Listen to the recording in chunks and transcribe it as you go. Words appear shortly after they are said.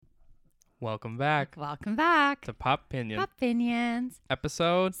Welcome back Welcome back to Pop Pinion. Pop Pinions.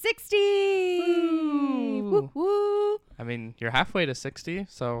 Episode 60. Woo. Woo woo. I mean, you're halfway to 60,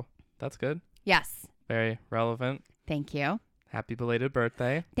 so that's good. Yes. Very relevant. Thank you. Happy belated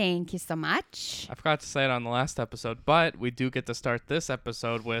birthday. Thank you so much. I forgot to say it on the last episode, but we do get to start this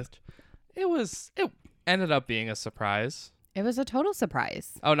episode with it ended up being a surprise. It was a total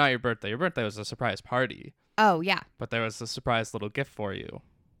surprise. Oh, not your birthday. Your birthday was a surprise party, Oh, yeah. but there was a surprise little gift for you.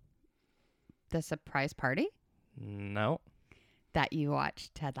 The surprise party No, that you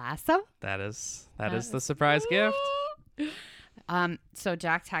watched Ted Lasso. that is the surprise gift. So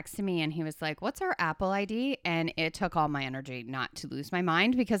Jack texted me and he was like, "What's our Apple ID?" And it took all my energy not to lose my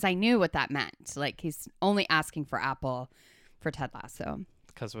mind because I knew what that meant. Like, he's only asking for Apple for Ted Lasso.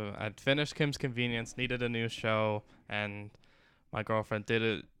 Because I'd finished Kim's Convenience, needed a new show, and my girlfriend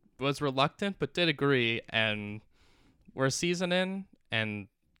was reluctant but did agree, and we're a season in, and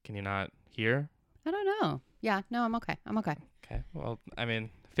can you not hear? I don't know. Yeah, no, I'm okay. Okay, well, I mean,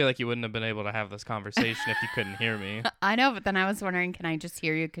 I feel like you wouldn't have been able to have this conversation if you couldn't hear me. I know, but then I was wondering, can I just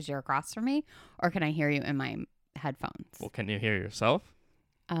hear you because you're across from me, or can I hear you in my headphones? Well, can you hear yourself?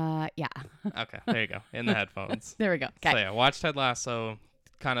 Yeah. Okay, there you go, in the headphones. There we go. So Okay. yeah, watched Ted Lasso,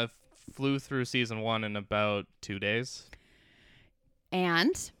 kind of flew through season 1 in about 2 days.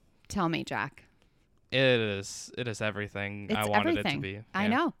 And tell me, Jack. It is everything It's I wanted everything. it to be. I Yeah.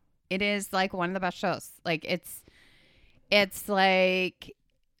 know. It is like one of the best shows. Like it's like,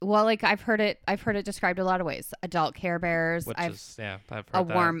 well, like I've heard it described a lot of ways. Adult Care Bears. Which I've is, yeah, I've a heard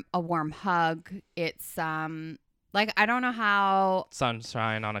that. warm hug. It's like I don't know how.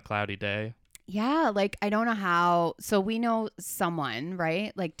 Sunshine on a cloudy day. Yeah, like I don't know how. So we know someone,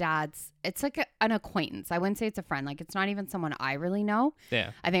 right? Like Dad's. It's like an acquaintance. I wouldn't say it's a friend. Like it's not even someone I really know.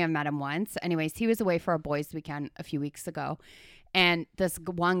 Yeah. I think I've met him once. Anyways, he was away for a boys' weekend a few weeks ago. And this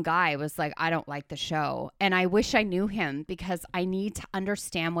one guy was like, "I don't like the show." And I wish I knew him because I need to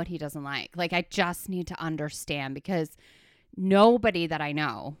understand what he doesn't like. Like, I just need to understand because nobody that I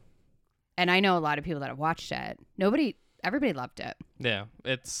know, and I know a lot of people that have watched it, everybody loved it. Yeah.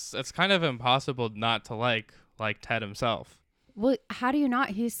 It's kind of impossible not to like Ted himself. Well, how do you not?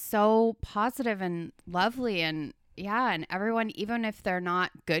 He's so positive and lovely. And yeah, and everyone, even if they're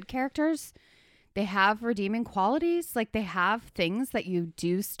not good characters, they have redeeming qualities. Like they have things that you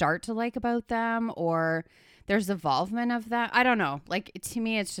do start to like about them, or there's involvement of that. I don't know. Like to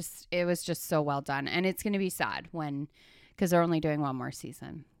me, it was just so well done. And it's going to be sad because they're only doing one more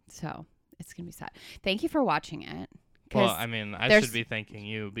season. So it's going to be sad. Thank you for watching it. Well, I mean, I should be thanking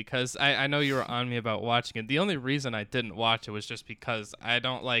you because I know you were on me about watching it. The only reason I didn't watch it was just because I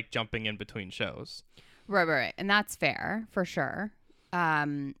don't like jumping in between shows. Right. And that's fair for sure.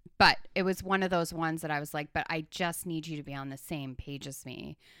 But it was one of those ones that I was like, but I just need you to be on the same page as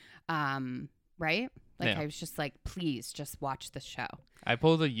me. Right? Like Yeah. I was just like, please just watch the show. I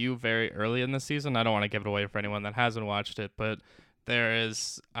pulled a U very early in the season. I don't want to give it away for anyone that hasn't watched it, but there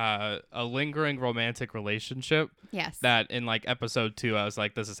is a lingering romantic relationship Yes. that in like episode 2, I was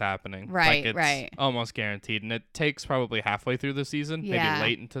like, this is happening. Right, like, it's right. almost guaranteed. And it takes probably halfway through the season, Yeah. maybe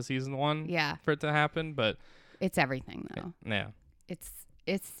late into season 1 Yeah. for it to happen. But It's everything though. yeah.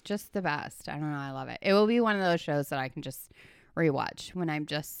 It's just the best. I don't know. I love it. It will be one of those shows that I can just rewatch when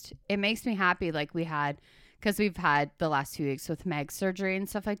it makes me happy. Like because we've had the last 2 weeks with Meg's surgery and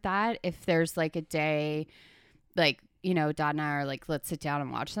stuff like that. If there's like a day, like, you know, Dad and I are like, let's sit down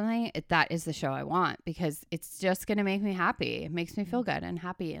and watch something. That is the show I want because it's just going to make me happy. It makes me feel good and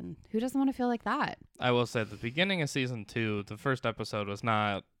happy. And who doesn't want to feel like that? I will say at the beginning of season 2, the first episode was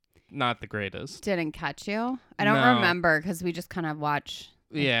not the greatest. Didn't catch you? I don't No. remember because we just kind of watch.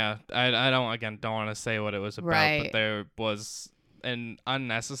 Yeah, I don't want to say what it was about, Right. but there was an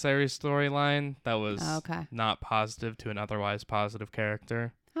unnecessary storyline that was Oh, okay. not positive to an otherwise positive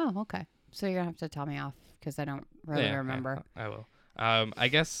character. Oh, okay. So you're going to have to tell me off because I don't really Yeah, remember. I will. I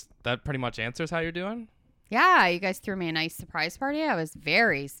guess that pretty much answers how you're doing. Yeah, you guys threw me a nice surprise party. I was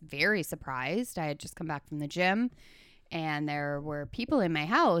very, very surprised. I had just come back from the gym and there were people in my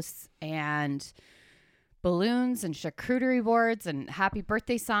house and balloons and charcuterie boards and happy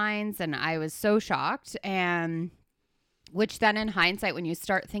birthday signs. And I was so shocked. And which then in hindsight, when you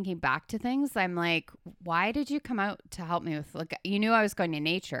start thinking back to things, I'm like, why did you come out to help me with, like, you knew I was going to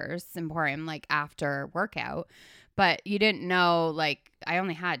Nature's Emporium, like after workout, but you didn't know, like, I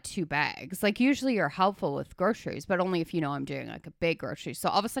only had 2 bags. Like usually you're helpful with groceries, but only if you know I'm doing like a big grocery. So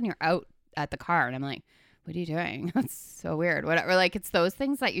all of a sudden you're out at the car and I'm like, what are you doing? That's so weird. Whatever. Like it's those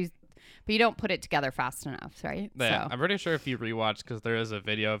things that you but you don't put it together fast enough, right? Yeah, So I'm pretty sure if you rewatch, because there is a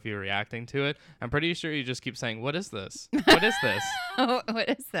video of you reacting to it, I'm pretty sure you just keep saying, "What is this? What is this? what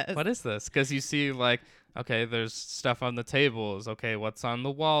is this? What is this?" Because you see, like, okay, there's stuff on the tables. Okay, what's on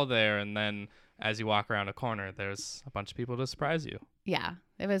the wall there? And then as you walk around a corner, there's a bunch of people to surprise you. Yeah,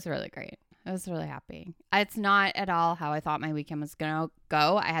 it was really great. I was really happy. It's not at all how I thought my weekend was going to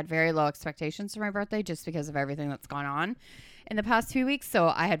go. I had very low expectations for my birthday just because of everything that's gone on in the past few weeks. So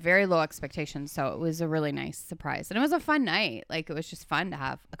I had very low expectations. So it was a really nice surprise. And it was a fun night. Like, it was just fun to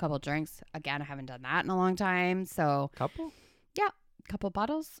have a couple drinks. Again, I haven't done that in a long time. So, Couple? yeah, a couple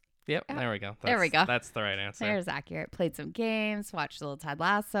bottles. Yep, Yeah. there we go. There we go. That's the right answer. There's accurate. Played some games, watched a little Ted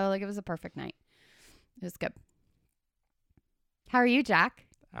Lasso. Like, it was a perfect night. It was good. How are you, Jack?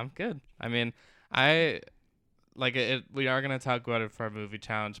 I'm good. I mean, I like it. We are gonna talk about it for our movie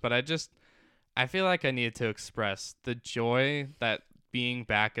challenge, but I feel like I need to express the joy that being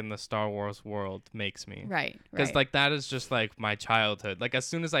back in the Star Wars world makes me. Right. Because like that is just like my childhood. Like as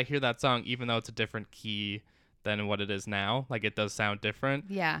soon as I hear that song, even though it's a different key than what it is now, like it does sound different.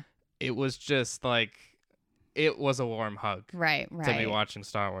 Yeah. It was just like it was a warm hug. Right. To be watching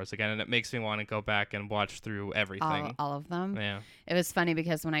Star Wars again, and it makes me want to go back and watch through everything. All of them. Yeah. It was funny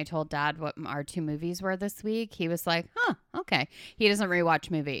because when I told Dad what our 2 movies were this week, he was like, "Huh, okay." He doesn't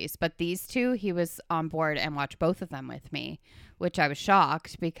rewatch movies, but these 2, he was on board and watched both of them with me, which I was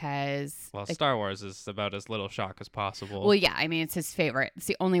shocked because. Well, Star Wars is about as little shock as possible. Well, yeah, I mean it's his favorite. It's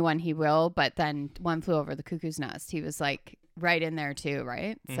the only one he will. But then One Flew Over the Cuckoo's Nest, he was like right in there too,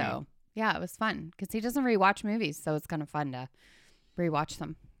 right? Mm-hmm. So yeah, it was fun because he doesn't rewatch movies, so it's kind of fun to rewatch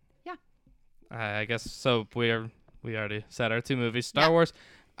them. Yeah. I guess so. We already said our 2 movies. Star Wars.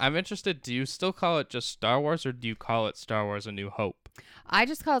 I'm interested. Do you still call it just Star Wars, or do you call it Star Wars: A New Hope? I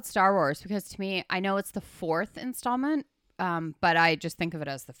just call it Star Wars because to me, I know it's the 4th installment, but I just think of it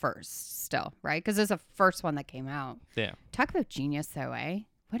as the first still, right? Because it's the first one that came out. Yeah. Talk about genius, though, eh?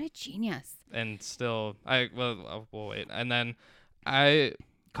 What a genius! And still, we'll wait. And then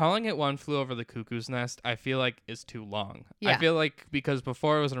calling it One Flew Over the Cuckoo's Nest, I feel like is too long. Yeah. I feel like because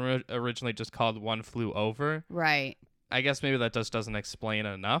before it was originally just called One Flew Over. Right. I guess maybe that just doesn't explain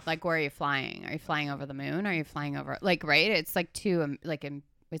enough. Like, where are you flying? Are you flying over the moon? Are you flying over, like, right? It's like too,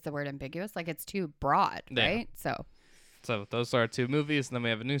 is the word ambiguous? Like, it's too broad, Yeah. right? So those are our 2 movies, and then we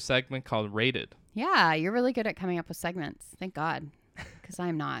have a new segment called Rated. yeah, you're really good at coming up with segments. Thank God, because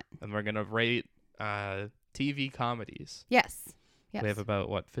I'm not. And we're gonna rate TV comedies. Yes. Yes. We have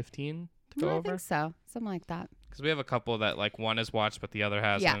about 15 to go I over? think so. Something like that. Because we have a couple that like one is watched but the other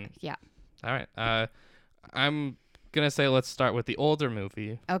hasn't. Yeah. All right. I'm gonna say let's start with the older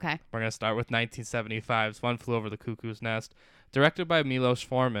movie. Okay. We're gonna start with 1975's One Flew Over the Cuckoo's Nest, directed by Milos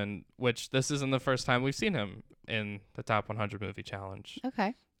Forman. Which this isn't the first time we've seen him in the Top 100 Movie Challenge.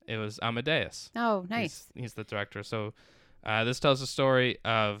 Okay. It was Amadeus. Oh, nice. He's the director. So this tells the story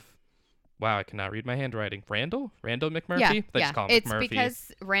of. Wow, I cannot read my handwriting. Randall McMurphy? Yeah, They just call him it's McMurphy.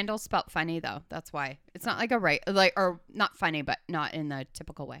 because Randall's spelt funny though. That's why it's not like or not funny, but not in the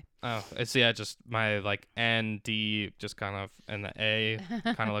typical way. Oh, it's yeah, just my like ND just kind of and the A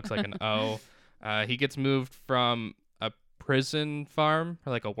kind of looks like an O. He gets moved from a prison farm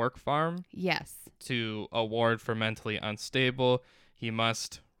or like a work farm Yes. to a ward for mentally unstable. He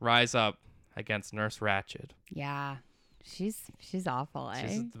must rise up against Nurse Ratched. Yeah. She's awful,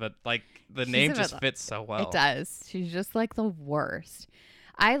 eh? But like the She's name a just bit- fits so well. It does. She's just like the worst.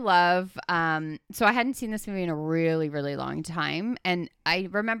 I love so I hadn't seen this movie in a really, really long time. And I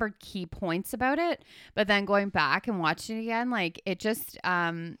remembered key points about it, but then going back and watching it again, like it just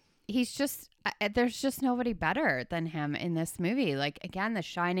he's just there's just nobody better than him in this movie. Like again, The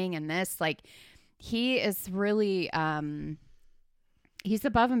Shining and this, like he is really he's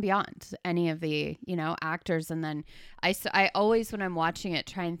above and beyond any of the, actors. And then I always, when I'm watching it,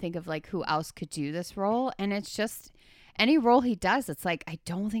 try and think of like who else could do this role. And it's just any role he does, it's like, I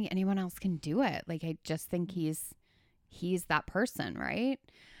don't think anyone else can do it. Like, I just think he's that person. Right.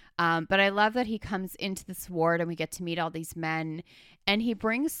 But I love that he comes into this ward and we get to meet all these men and he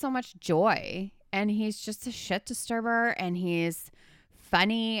brings so much joy and he's just a shit disturber and he's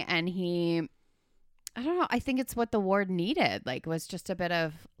funny and I don't know. I think it's what the ward needed. Like, was just a bit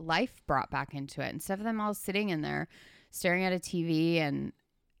of life brought back into it instead of them all sitting in there staring at a TV and,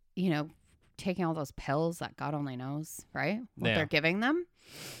 taking all those pills that God only knows, right? What they're giving them.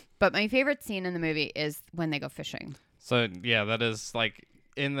 But my favorite scene in the movie is when they go fishing. So yeah, that is like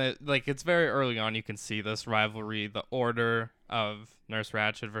it's very early on. You can see this rivalry, the order of Nurse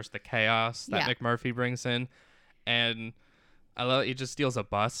Ratched versus the chaos that McMurphy brings in, and I love he just steals a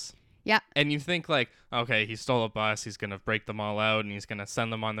bus. Yeah. And you think like, okay, he stole a bus. He's going to break them all out and he's going to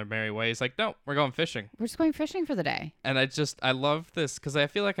send them on their merry way. He's like, no, we're going fishing. We're just going fishing for the day. And I love this because I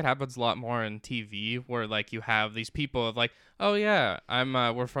feel like it happens a lot more in TV where like you have these people of like, oh yeah,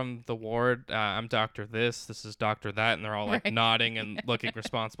 we're from the ward. I'm Doctor this is Doctor that. And they're all like Right. nodding and looking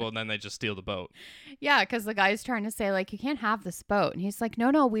responsible. And then they just steal the boat. Yeah, because the guy's trying to say, like, you can't have this boat. And he's like,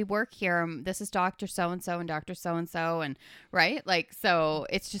 no, we work here. This is Dr. So-and-so and Dr. So-and-so. And right? Like, so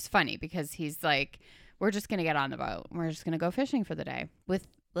it's just funny because he's like, we're just going to get on the boat. We're just going to go fishing for the day with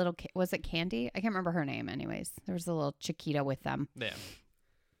was it Candy? I can't remember her name anyways. There was a little Chiquita with them. Yeah.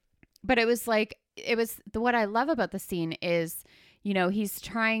 But it was like, what I love about the scene is, you know, he's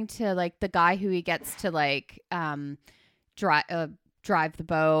trying to, like, the guy who he gets to, like, drive the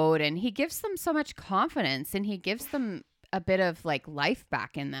boat, and he gives them so much confidence, and he gives them a bit of, like, life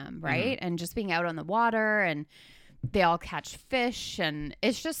back in them, right? And just being out on the water, and they all catch fish, and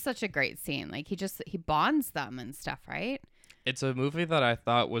it's just such a great scene. Like, he bonds them and stuff, right? It's a movie that I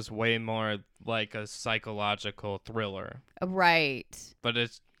thought was way more like a psychological thriller. Right. But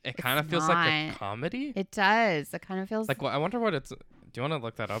it kind of feels like a not. comedy. It does. It kind of feels Like, I wonder what it's. Do you want to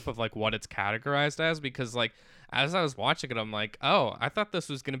look that up of like what it's categorized as? Because like as I was watching it, I'm like, oh, I thought this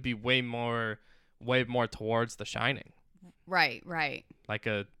was gonna be way more towards The Shining, right. like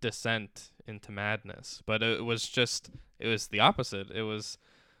a descent into madness. But it was the opposite. It was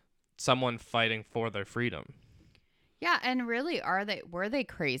someone fighting for their freedom. Yeah, and really, were they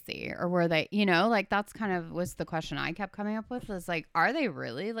crazy, or were they, you know, like, that's kind of was the question I kept coming up with, is like, are they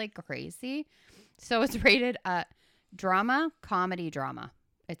really, like, crazy? So it's rated comedy drama,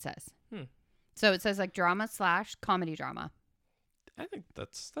 it says. So it says, like, drama/comedy drama. I think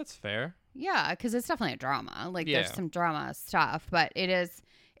that's fair. Yeah, because it's definitely a drama. Like, Yeah. there's some drama stuff, but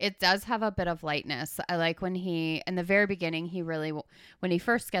it does have a bit of lightness. I like when in the very beginning, when he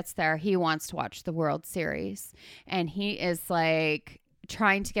first gets there, he wants to watch the World Series, and he is like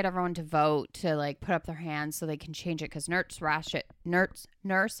trying to get everyone to vote to, like, put up their hands so they can change it, because Nurse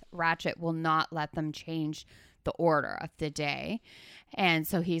Ratchet will not let them change the order of the day. And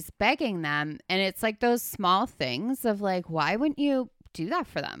so he's begging them, and it's like those small things of like, why wouldn't you do that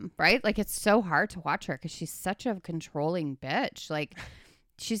for them, right? Like, it's so hard to watch her because she's such a controlling bitch. Like,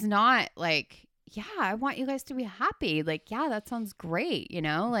 she's not like, yeah, I want you guys to be happy. Like, yeah, that sounds great, you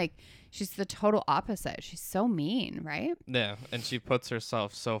know? Like, she's the total opposite. She's so mean, right? Yeah, and she puts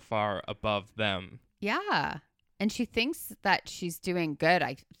herself so far above them. Yeah. And she thinks that she's doing good,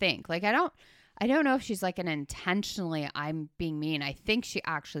 I think. Like, I don't know if she's like an intentionally I'm being mean. I think she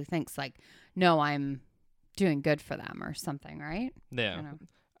actually thinks like, no, I'm doing good for them or something, right? Yeah.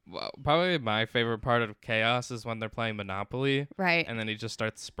 Well, probably my favorite part of Chaos is when they're playing Monopoly. Right. And then he just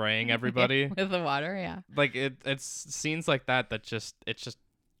starts spraying everybody. With the water, yeah. Like it's scenes like that it's just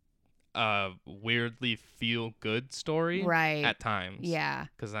a weirdly feel good story. Right. At times. Yeah.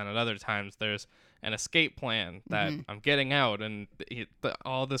 Because then at other times there's an escape plan that I'm getting out and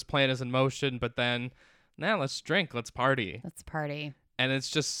all this plan is in motion, but then now let's drink, let's party. And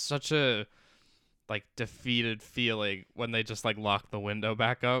it's just such a like defeated feeling when they just like lock the window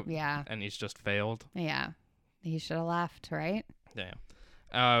back up. Yeah. And he's just failed. Yeah. He should have left, right? Yeah.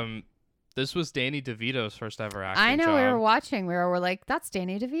 This was Danny DeVito's first ever acting I know job. we were watching. We were like, that's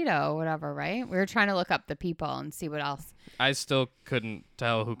Danny DeVito, whatever, right? We were trying to look up the people and see what else. I still couldn't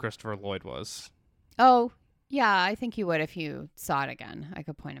tell who Christopher Lloyd was. Oh, yeah. I think you would if you saw it again. I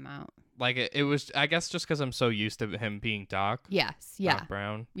could point him out. Like it was, I guess, just because I'm so used to him being Doc. Yes. Yeah. Doc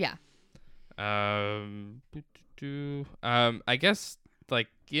Brown. Yeah. I guess like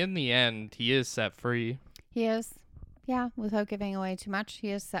in the end, he is set free. He is. Yeah. Without giving away too much,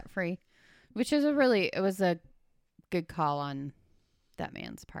 he is set free, which is it was a good call on that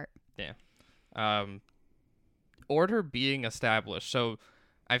man's part. Yeah. Order being established. So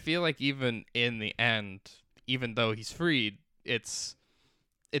I feel like even in the end, even though he's freed, it's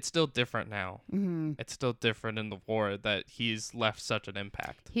still different now. Mm-hmm. It's still different in the war that he's left such an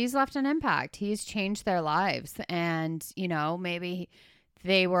impact. He's left an impact. He's changed their lives, and you know, maybe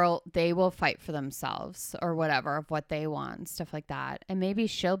they will fight for themselves or whatever of what they want, stuff like that, and maybe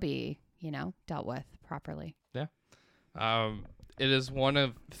she'll be, you know, dealt with properly. Yeah. It is one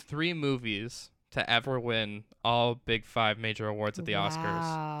of 3 movies to ever win all Big 5 major awards at the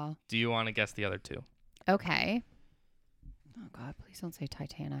Oscars. Do you want to guess the other 2? Okay. Oh God, please don't say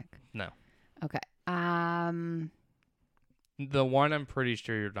Titanic. No. Okay. The one I'm pretty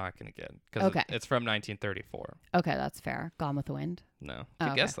sure you're not going to get because Okay. it's from 1934. Okay, that's fair. Gone with the Wind. No. Oh,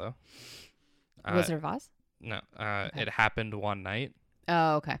 Good guess though. Wizard of Oz? No. It happened one night.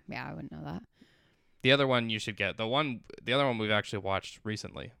 Oh, okay. Yeah, I wouldn't know that. The other one you should get. The other one we've actually watched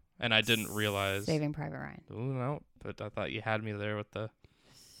recently. and I didn't realize. Saving Private Ryan. Ooh, no, but I thought you had me there with the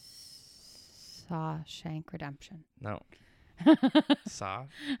Shawshank Redemption. no. Saw.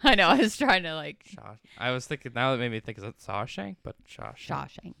 I know. I was trying to like Shaw. I was thinking now that made me think is it Shawshank, but Shawshank.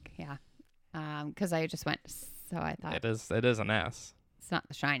 Shawshank. Yeah. Because I just went. So I thought It is an S. it's not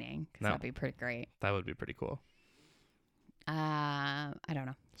The Shining. 'Cause No. that'd be pretty great. That would be pretty cool. I don't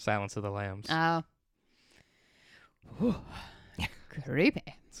know. Silence of the Lambs. Oh. Creepy.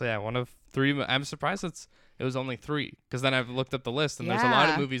 So yeah, one of 3. I'm surprised it was only 3 because then I've looked at the list and there's a lot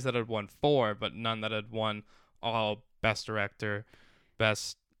of Yeah. movies that had won 4, but none that had won all Best Director,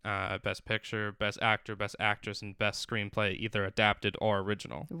 Best Picture, Best Actor, Best Actress, and Best Screenplay, either adapted or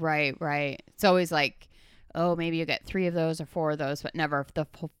original. Right. It's always like, oh, maybe you get 3 of those or 4 of those, but never the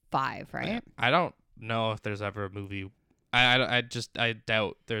full 5, right? Yeah. I don't know if there's ever a movie. I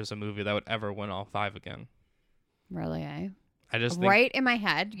doubt there's a movie that would ever win all 5 again. Really, eh? I just think, Right in my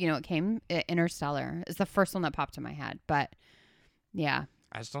head, it came Interstellar is the first one that popped in my head, but yeah.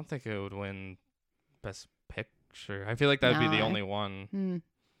 I just don't think it would win Best Picture. I feel like that would be the No, only one.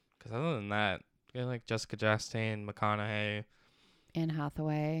 Because other than that, you like Jessica Chastain, McConaughey. Anne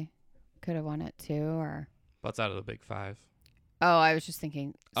Hathaway could have won it too, or What's out of the big 5? oh, I was just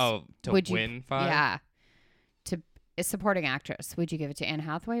thinking. Oh, to would you- win 5? Yeah, to a supporting actress. Would you give it to Anne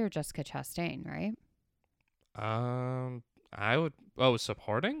Hathaway or Jessica Chastain? Right? I would. Oh,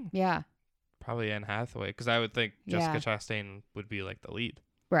 supporting? Yeah. Probably Anne Hathaway, because I would think Yeah. Jessica Chastain would be like the lead.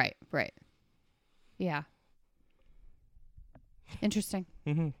 Right. Yeah. Interesting.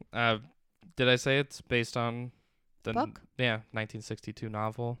 Did I say it's based on the Book? Yeah, 1962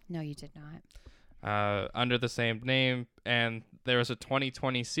 novel. No, you did not. Under the same name, and there was a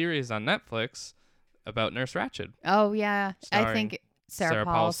 2020 series on Netflix about Nurse Ratched. Oh yeah, I Starring think Sarah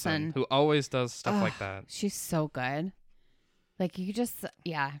Paulson. who always does stuff Ugh. like that. She's so good. Like you just,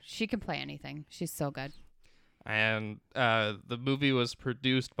 yeah, she can play anything. She's so good. And the movie was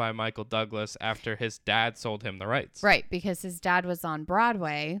produced by Michael Douglas after his dad sold him the rights. Right, because his dad was on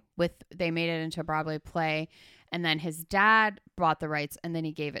Broadway they made it into a Broadway play, and then his dad bought the rights and then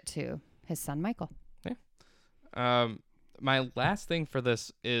he gave it to his son Michael. My last thing for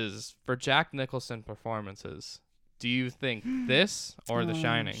this is for Jack Nicholson performances. Do you think this or The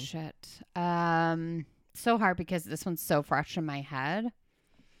Shining? Shit. So hard because this one's so fresh in my head.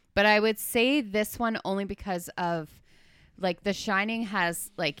 But I would say this one only because of like The Shining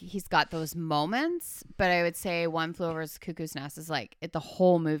has like he's got those moments, but I would say One Flew Over the Cuckoo's Nest is like the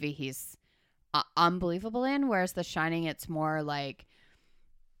whole movie he's unbelievable in, whereas The Shining it's more like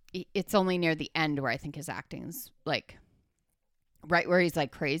it's only near the end where I think his acting's like right where he's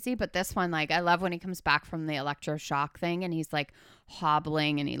like crazy. But this one, like I love when he comes back from the electroshock thing and he's like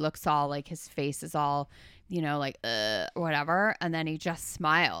hobbling and he looks all like his face is all like whatever, and then he just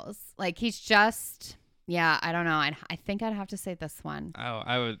smiles like he's just I don't know. I think I'd have to say this one. Oh,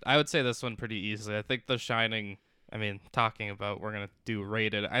 I would say this one pretty easily. I think The Shining, I mean, talking about we're going to do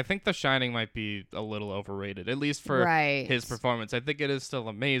rated, I think The Shining might be a little overrated, at least for Right. his performance. I think it is still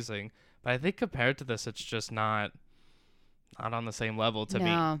amazing, but I think compared to this, it's just not on the same level to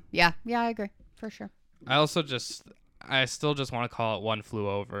me. Yeah, I agree for sure. I still just want to call it One Flew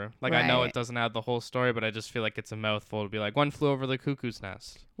Over. Like, I know Right. it doesn't have the whole story, but I just feel like it's a mouthful to be like, One Flew Over the Cuckoo's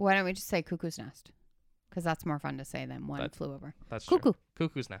Nest. Why don't we just say Cuckoo's Nest? Because that's more fun to say than One Flew Over. That's Cuckoo. true.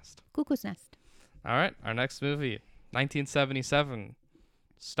 Cuckoo's Nest. Cuckoo's Nest. All right, our next movie, 1977,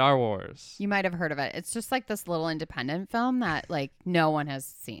 Star Wars. You might have heard of it. It's just like this little independent film that like no one has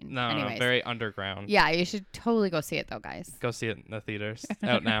seen. No, Anyways. very underground. Yeah, you should totally go see it though, guys. Go see it in the theaters.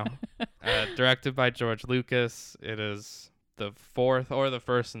 Out now. Directed by George Lucas. It is the 4th or the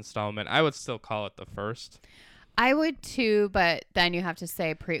 1st installment. I would still call it the 1st. I would too, but then you have to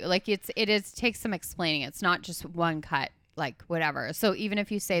say it takes some explaining. It's not just one cut, like whatever. So even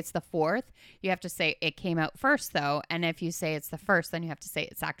if you say it's the 4th, you have to say it came out first though. And if you say it's the 1st, then you have to say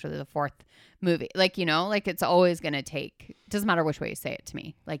it's actually the 4th movie. Like, like it's always going to take, doesn't matter which way you say it to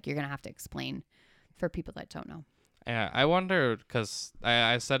me. Like you're going to have to explain for people that don't know. Yeah, I wonder, because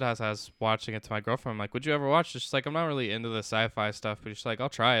I said as I was watching it to my girlfriend, I'm like, would you ever watch this? She's like, I'm not really into the sci-fi stuff, but she's like, I'll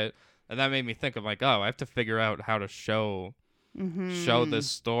try it. And that made me think of like, I have to figure out how to show this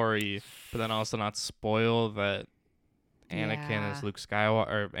story, but then also not spoil that Anakin is Luke Skywalker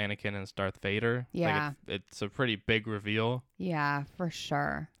or Anakin is Darth Vader. Yeah. Like it's a pretty big reveal. Yeah, for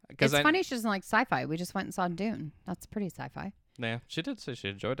sure. It's funny she doesn't like sci-fi. We just went and saw Dune. That's pretty sci-fi. Yeah, she did say she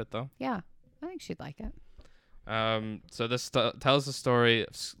enjoyed it though. Yeah, I think she'd like it. So this tells the story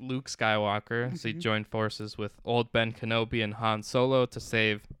of Luke Skywalker as he joined forces with old Ben Kenobi and Han Solo to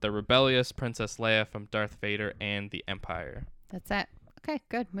save the rebellious Princess Leia from Darth Vader and the Empire. That's it. Okay,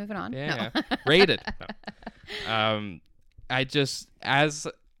 good. Moving on. Yeah. No. Rated. No. I just, as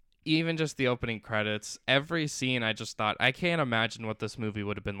even just the opening credits, every scene, I just thought, I can't imagine what this movie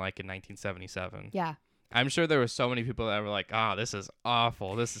would have been like in 1977. Yeah. I'm sure there were so many people that were like, oh, this is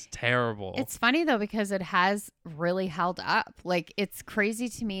awful. This is terrible. It's funny though because it has really held up. Like it's crazy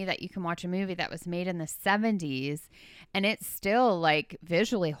to me that you can watch a movie that was made in the 70s and it still like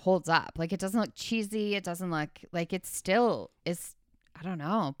visually holds up. Like it doesn't look cheesy. It doesn't look like it still is. I don't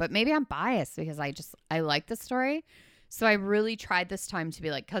know, but maybe I'm biased because I like the story. So I really tried this time to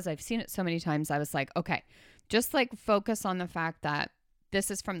be like, because I've seen it so many times, I was like, okay, just like focus on the fact that this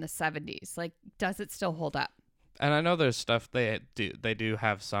is from the 70s. Like, does it still hold up? And I know there's stuff they do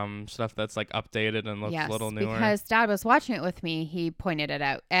have some stuff that's like updated and looks a little newer. Because Dad was watching it with me. He pointed it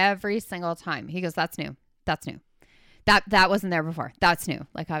out every single time. He goes, "That's new. That's new. That wasn't there before. That's new."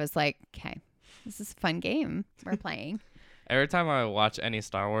 Like I was like, "Okay, this is a fun game we're playing." Every time I watch any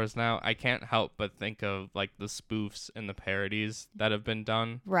Star Wars now, I can't help but think of like the spoofs and the parodies that have been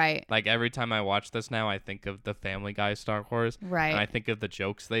done. Right. Like every time I watch this now, I think of the Family Guy Star Wars. Right. And I think of the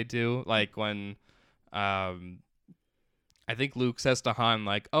jokes they do. Like when I think Luke says to Han,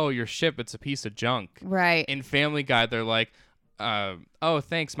 like, "Oh, your ship, it's a piece of junk." Right. In Family Guy, they're like, "Oh,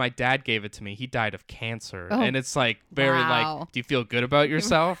 thanks, my dad gave it to me. He died of cancer." Oh, and it's like very wow. like, do you feel good about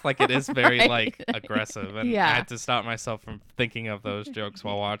yourself? Like it is very Right. like aggressive. And Yeah. I had to stop myself from thinking of those jokes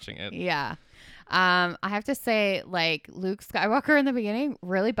while watching it. Yeah. I have to say, like, Luke Skywalker in the beginning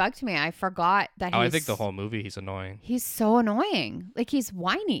really bugged me. I forgot that I think the whole movie he's annoying. He's so annoying. Like, he's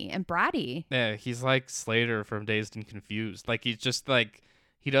whiny and bratty. Yeah, he's like Slater from Dazed and Confused. Like he's just like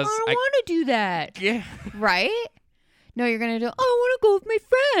he does. I don't want to do that. Yeah. Right? No, you're going to do, I want to go with my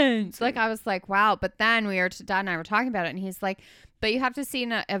friends. Like, I was like, wow. But then Dad and I were talking about it, and he's like, but you have to see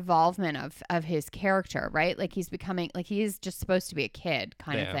an evolvement of his character, right? Like, he's becoming, like, he's just supposed to be a kid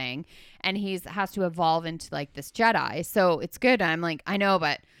kind of thing. And has to evolve into, like, this Jedi. So it's good. I'm like, I know,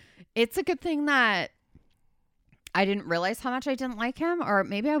 but it's a good thing that I didn't realize how much I didn't like him. Or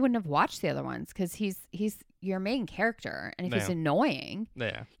maybe I wouldn't have watched the other ones because he's your main character, and if he's annoying,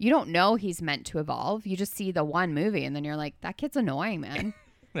 you don't know he's meant to evolve. You just see the one movie and then you're like, that kid's annoying, man.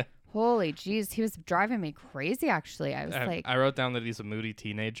 Holy jeez, he was driving me crazy. Actually, I was like, I wrote down that he's a moody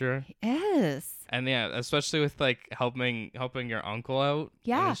teenager. Yes. And yeah, especially with like helping your uncle out.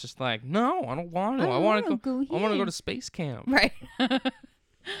 Yeah. And it's just like, no, I don't want to. I want to go. I want to go here. to space camp. Right.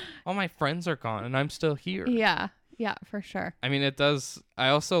 All my friends are gone and I'm still here. Yeah, for sure. I mean, it does. I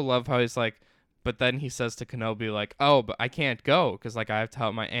also love how he's like, but then he says to Kenobi, like, "Oh, but I can't go because like I have to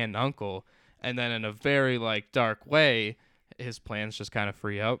help my aunt and uncle." And then in a very like dark way, his plans just kind of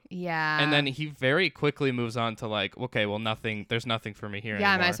free up. Yeah. And then he very quickly moves on to like, okay, well, there's nothing for me here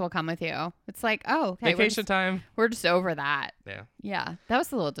anymore. I might as well come with you. It's like, oh, okay, vacation time. We're just over that. Yeah. Yeah, that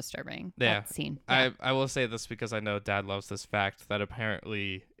was a little disturbing. Yeah. That scene. Yeah. I will say this because I know Dad loves this fact that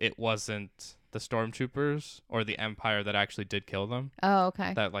apparently it wasn't the stormtroopers or the Empire that actually did kill them. Oh,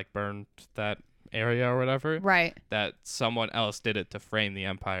 okay. That like burned that area or whatever. Right. That someone else did it to frame the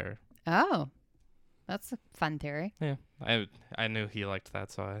Empire. Oh, that's a fun theory. Yeah. I knew he liked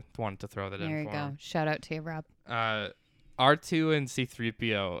that, so I wanted to throw that in for him. There you go. Shout out to you, Rob. R2 and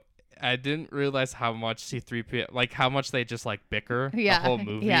C-3PO. I didn't realize how much C-3PO, like how much they just like bicker the whole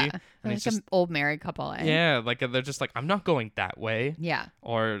movie. Yeah. And Like it's just an old married couple. Eh? yeah, like they're just like, I'm not going that way. Yeah.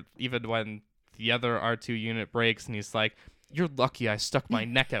 Or even when the other R2 unit breaks and he's like, "You're lucky I stuck my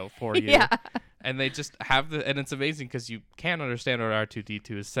neck out for you." Yeah. And they just have and it's amazing because you can't understand what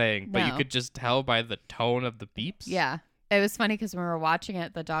R2-D2 is saying, but you No. could just tell by the tone of the beeps. Yeah. It was funny because when we were watching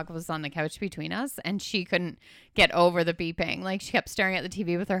it, the dog was on the couch between us and she couldn't get over the beeping. Like she kept staring at the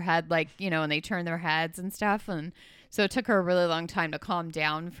TV with her head, like, you know, and they turn their heads and stuff. And so it took her a really long time to calm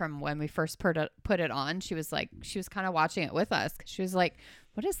down from when we first put it on. She was kind of watching it with us. 'Cause she was like,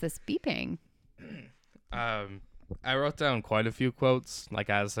 what is this beeping? I wrote down quite a few quotes, like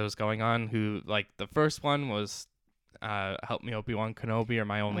as it was going on, who like the first one was, help me Obi-Wan Kenobi or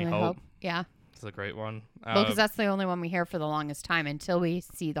my only hope. Yeah. It's a great one. Well, because that's the only one we hear for the longest time until we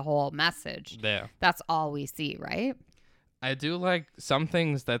see the whole message. Yeah. That's all we see, right? I do like some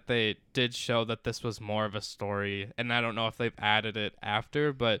things that they did show that this was more of a story, and I don't know if they've added it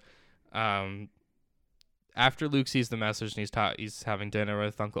after, but after Luke sees the message and he's having dinner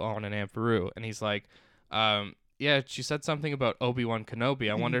with Uncle Owen and Aunt Beru, and he's like, yeah, she said something about Obi-Wan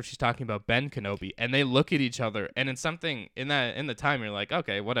Kenobi. I wonder if she's talking about Ben Kenobi. And they look at each other, and in something in the time you're like,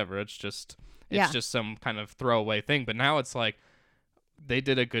 okay, whatever. It's just some kind of throwaway thing. But now it's like they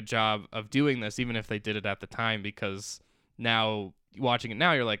did a good job of doing this, even if they did it at the time, because now watching it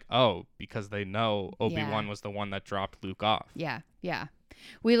now, you're like, oh, because they know Obi-Wan Yeah. was the one that dropped Luke off. Yeah. Yeah.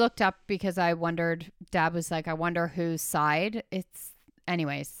 We looked up because I wondered, Dad was like, I wonder whose side it's.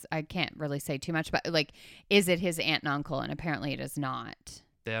 Anyways, I can't really say too much, but like, is it his aunt and uncle? And apparently it is not.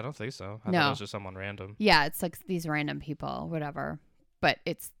 Yeah, I don't think so. I thought No. it was just someone random. Yeah, it's like these random people, whatever. But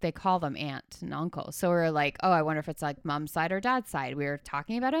they call them aunt and uncle. So we were like, oh, I wonder if it's like mom's side or dad's side. We were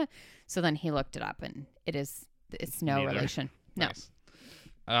talking about it. So then he looked it up, and it's no Neither. relation. No. Nice.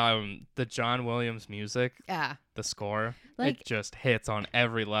 The John Williams music, Yeah. the score, Like, it just hits on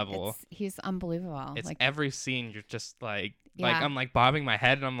every level. he's unbelievable. It's like, every scene you're just like Yeah. I'm like bobbing my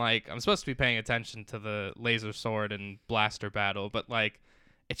head and I'm like I'm supposed to be paying attention to the laser sword and blaster battle, but like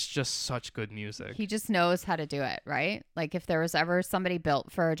it's just such good music. he just knows how to do it, right? Like if there was ever somebody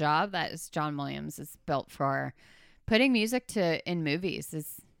built for a job, that is John Williams is built for putting music in movies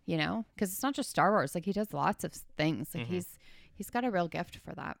is, because it's not just Star Wars. Like he does lots of things. Like Mhm. he's got a real gift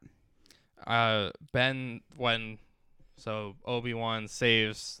for that. So Obi-Wan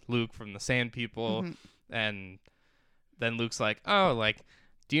saves Luke from the Sand People, Mhm. and then Luke's like, oh, like,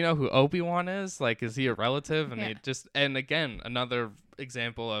 do you know who Obi-Wan is? Like, is he a relative? And Yeah. and again, another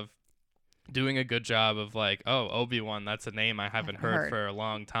example of doing a good job of like, oh, Obi-Wan, that's a name I haven't heard for a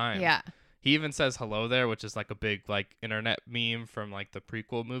long time. Yeah. He even says hello there, which is like a big like internet meme from like the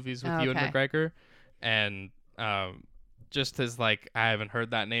prequel movies with Ewan Okay. McGregor. And just as like, I haven't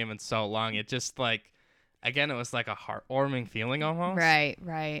heard that name in so long, it just like, again, it was like a heartwarming feeling almost.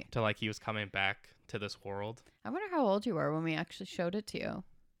 Right. To like he was coming back to this world. I wonder how old you were when we actually showed it to you.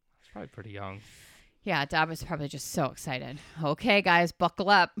 Probably pretty young. Yeah, Dad was probably just so excited. Okay, guys, buckle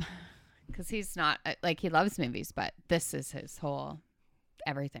up. Because he's not, he loves movies, but this is his whole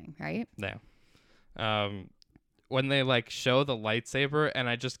everything, right? Yeah. When they like show the lightsaber, and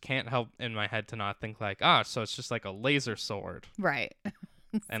I just can't help in my head to not think like, so it's just like a laser sword. Right.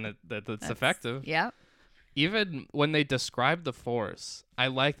 And it's effective. Yeah. Even when they describe the Force, I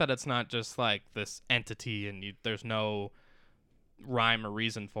like that it's not just like this entity and there's no rhyme or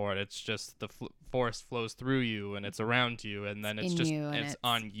reason for it. It's just the Force flows through you and it's around you, and then it's in just you, and it's it's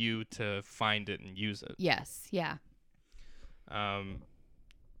on you to find it and use it. Yes. Yeah.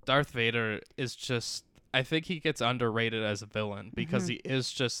 Darth Vader is just, I think he gets underrated as a villain because he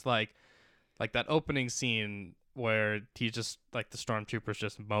is just like that opening scene where he just like the stormtroopers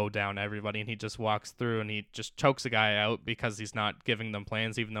just mow down everybody, and he just walks through and he just chokes a guy out because he's not giving them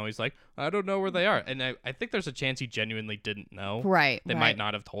plans, even though he's like, I don't know where they are. And I think there's a chance he genuinely didn't know. Right. They might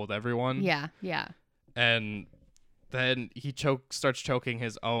not have told everyone. Yeah. Yeah. And then he starts choking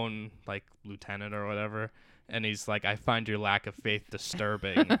his own like lieutenant or whatever. And he's like, I find your lack of faith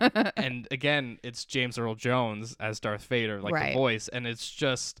disturbing. And again, it's James Earl Jones as Darth Vader, like Right. the voice. And it's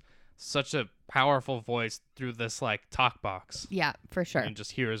just such a powerful voice through this like talk box. Yeah, for sure. And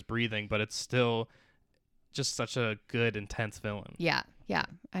just hear his breathing, but it's still just such a good, intense villain. Yeah.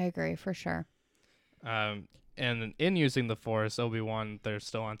 I agree for sure. And in using the Force, Obi-Wan, they're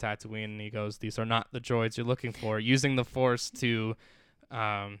still on Tatooine, and he goes, these are not the droids you're looking for. Using the Force to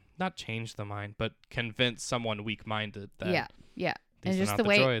not change the mind, but convince someone weak-minded that Yeah. these And are just not the the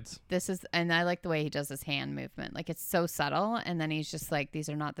way droids. and I like the way he does his hand movement. Like it's so subtle, and then he's just like, these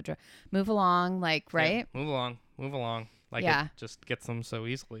are not the move along, like, right? Yeah, move along. Like Yeah. it just gets them so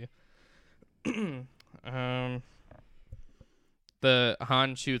easily. The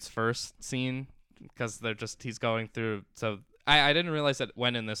Han shoots first scene, because he's going through. So I didn't realize that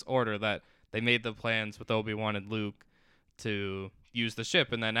when in this order that they made the plans with Obi-Wan and Luke to use the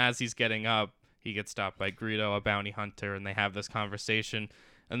ship, and then as he's getting up, he gets stopped by Greedo, a bounty hunter, and they have this conversation,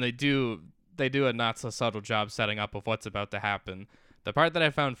 and they do a not so subtle job setting up of what's about to happen. The part that I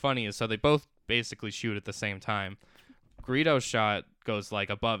found funny is, so they both basically shoot at the same time. Greedo's shot goes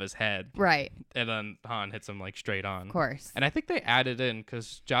like above his head, Right. and then Han hits him like straight on. Of course. And I think they added in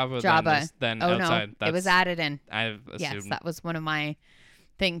because Jabba. Then Oh outside. no, it was added in. I've assumed. Yes, that was one of my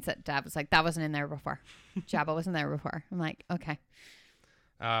things that Dad was like, that wasn't in there before. Jabba wasn't there before. I'm like, okay.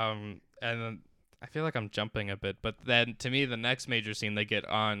 And then I feel like I'm jumping a bit, but then to me, the next major scene they get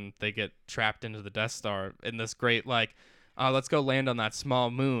trapped into the Death Star in this great like, let's go land on that small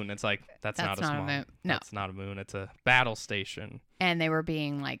moon. It's like that's not a small moon. No. That's not a moon. It's a battle station. And they were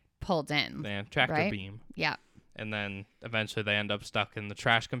being like pulled in. Man, tractor Right? beam. Yeah. And then eventually they end up stuck in the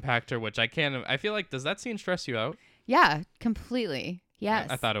trash compactor, which I feel like, does that scene stress you out? Yeah, completely. Yes.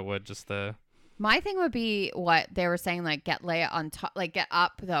 I thought it would. Just My thing would be what they were saying, like get Leia on top, like get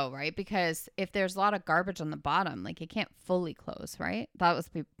up though, right? Because if there's a lot of garbage on the bottom, like it can't fully close, right? That was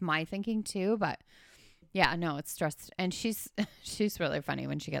my thinking too. But Yeah, no, it's stressed. And she's she's really funny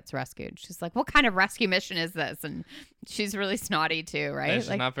when she gets rescued. She's like, "What kind of rescue mission is this?" And she's really snotty too, right? Yeah,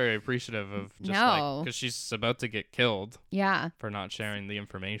 she's not very appreciative of just No. because she's about to get killed Yeah. for not sharing the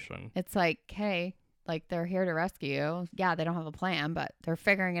information. It's like, hey, like they're here to rescue you. Yeah, they don't have a plan, but they're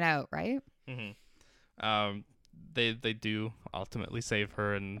figuring it out, right? They do ultimately save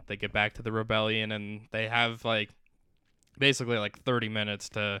her, and they get back to the rebellion, and they have like basically like 30 minutes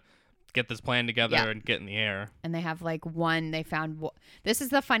to get this plan together and get in the air. And they have like this is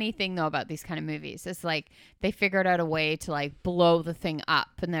the funny thing though about these kind of movies. It's like they figured out a way to like blow the thing up,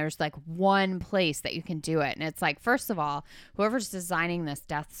 and there's like one place that you can do it. And it's like, first of all, whoever's designing this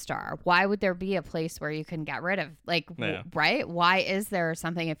Death Star, why would there be a place where you can get rid of right? Why is there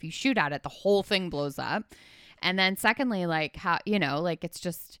something if you shoot at it, the whole thing blows up? And then secondly, like how, like it's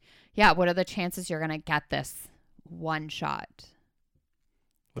just, what are the chances you're going to get this one shot?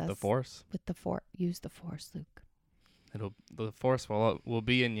 With the Force? With the Force. Use the Force, Luke. The Force will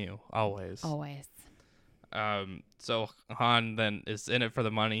be in you, always. Always. So Han then is in it for the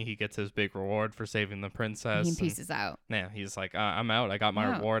money. He gets his big reward for saving the princess. He pieces out. Yeah, he's like, I'm out. I got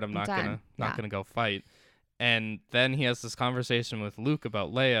my reward. I'm not gonna go fight. And then he has this conversation with Luke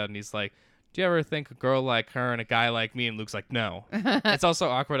about Leia, and he's like, do you ever think a girl like her and a guy like me? And Luke's like, no. It's also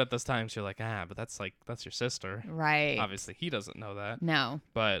awkward at this time. So you're like, but that's your sister. Right. Obviously, he doesn't know that. No.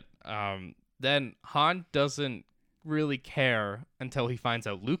 But then Han doesn't really care until he finds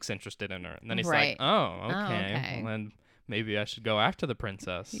out Luke's interested in her. And then he's like, oh, okay. Well, then maybe I should go after the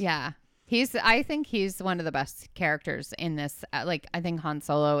princess. Yeah. I think he's one of the best characters in this. I think Han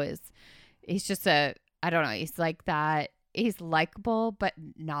Solo he's just I don't know. He's like that. He's likable, but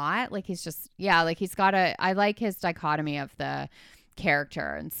not like he's just, like he's got I like his dichotomy of the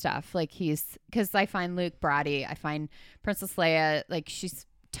character and stuff. Like because I find Luke bratty. I find Princess Leia, like she's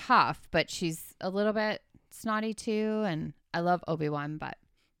tough, but she's a little bit snotty too. And I love Obi-Wan, but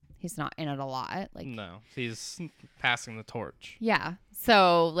he's not in it a lot. Like, no, he's passing the torch. Yeah.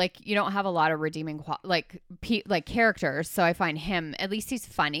 So like you don't have a lot of redeeming characters. So I find him, at least he's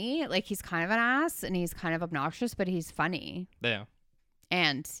funny. Like he's kind of an ass and he's kind of obnoxious, but he's funny. Yeah.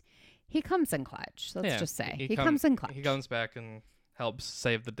 And he comes in clutch. Let's just say he comes in clutch. He comes back and helps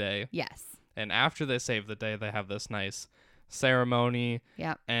save the day. Yes. And after they save the day, they have this nice ceremony.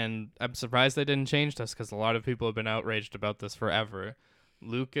 Yeah. And I'm surprised they didn't change this because a lot of people have been outraged about this forever.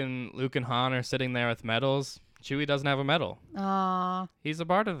 Luke and Han are sitting there with medals. Chewie doesn't have a medal. Aw. He's a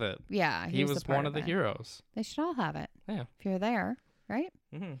part of it. Yeah. He was one of the heroes. They should all have it. Yeah. If you're there, right?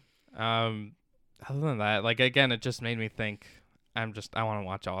 Mm-hmm. Other than that, like again, it just made me think. I want to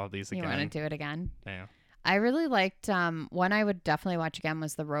watch all of these again. You want to do it again? Yeah. I really liked one I would definitely watch again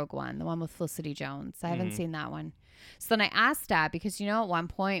was the Rogue One, the one with Felicity Jones. I haven't seen that one. So then I asked Dad because at one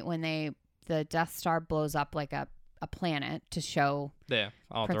point when the Death Star blows up like a planet to show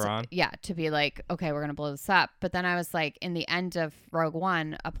Alderaan. To be like, okay, we're gonna blow this up. But then I was like, in the end of Rogue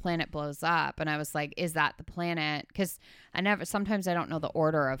One, a planet blows up, and I was like, is that the planet? Because sometimes I don't know the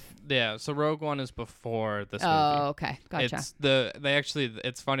order of. Yeah, so Rogue One is before this movie. Oh, okay, gotcha.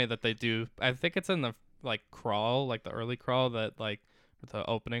 It's funny that they do. I think it's in the crawl, like the early crawl that the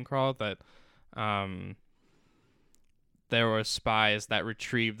opening crawl that there were spies that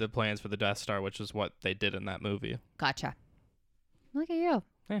retrieved the plans for the Death Star, which is what they did in that movie. Gotcha. Look at you.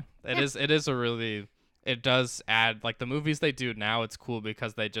 Yeah, it does add, like the movies they do now, it's cool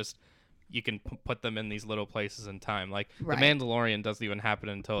because you can put them in these little places in time. Like The Mandalorian doesn't even happen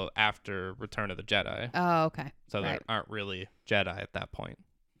until after Return of the Jedi. Oh, okay. So there aren't really Jedi at that point.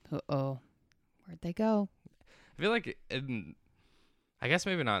 Uh-oh. Where'd they go? I feel like I guess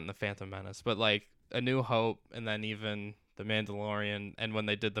maybe not in The Phantom Menace, but like A New Hope and then even The Mandalorian, and when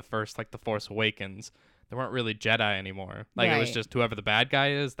they did the first, The Force Awakens, there weren't really Jedi anymore. It was just whoever the bad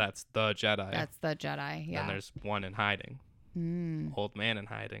guy is, that's the Jedi. That's the Jedi, yeah. And there's one in hiding. Old man in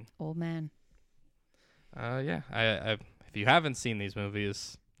hiding. Old man. Yeah. If you haven't seen these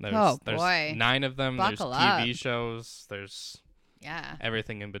movies, there's boy. 9 of them. Buckle there's TV up. shows. There's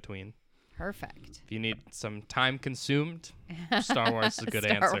everything in between. Perfect. If you need some time consumed, Star Wars is a good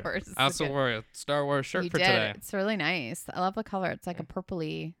answer. I also wore a Star Wars shirt for today. It's really nice. I love the color. It's like a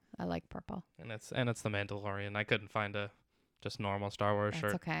purpley. I like purple. And it's The Mandalorian. I couldn't find a just normal Star Wars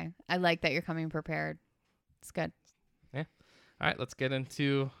shirt. That's okay. I like that you're coming prepared. It's good. Yeah. All right, let's get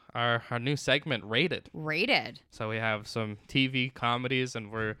into our new segment, Rated. Rated. So we have some TV comedies,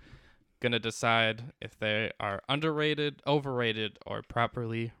 and we're gonna decide if they are underrated, overrated, or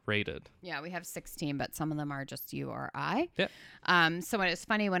properly rated. Yeah, we have 16, but some of them are just you or I. Yep. So it's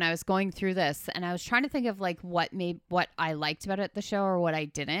funny when I was going through this and I was trying to think of like what I liked about it, the show, or what I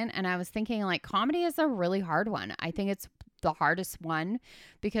didn't. And I was thinking like comedy is a really hard one. I think it's the hardest one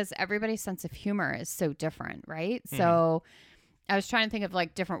because everybody's sense of humor is so different, right? Mm-hmm. So I was trying to think of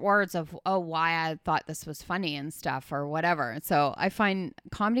like different words of, why I thought this was funny and stuff or whatever. So I find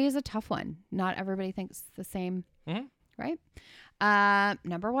comedy is a tough one. Not everybody thinks the same, right?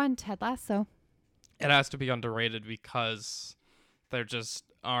 Number 1, Ted Lasso. It has to be underrated because there just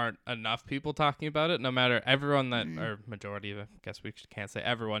aren't enough people talking about it. No matter everyone that, or majority of, I guess we can't say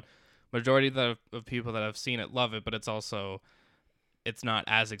everyone, majority of people that have seen it love it, but it's not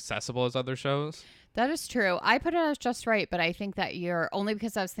as accessible as other shows. That is true. I put it as just right, but I think that you're only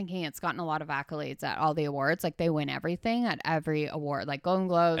because I was thinking it's gotten a lot of accolades at all the awards. Like they win everything at every award, like Golden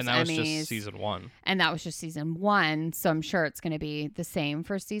Globes, and that Emmys, was just season 1. And that was just season 1. So I'm sure it's going to be the same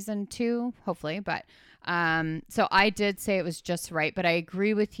for season 2, hopefully. But so I did say it was just right, but I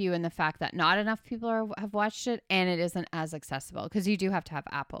agree with you in the fact that not enough people have watched it, and it isn't as accessible because you do have to have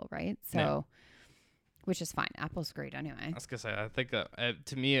Apple, right? So. Yeah. Which is fine. Apple's great anyway. I was going to say, I think that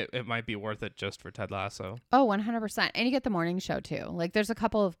to me, it might be worth it just for Ted Lasso. Oh, 100%. And you get the morning show too. Like there's a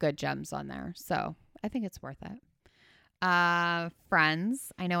couple of good gems on there. So I think it's worth it.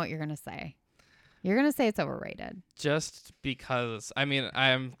 Friends. I know what you're going to say. You're going to say it's overrated. Just because, I mean,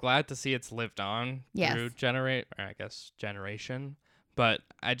 I'm glad to see it's lived on through generation. But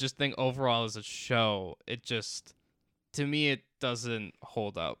I just think overall as a show, to me, it doesn't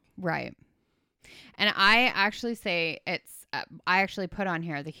hold up. Right. And I actually say I actually put on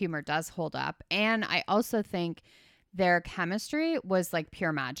here the humor does hold up. And I also think their chemistry was like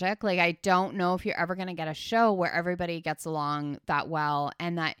pure magic. Like, I don't know if you're ever going to get a show where everybody gets along that well.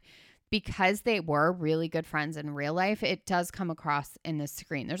 And that because they were really good friends in real life, it does come across in the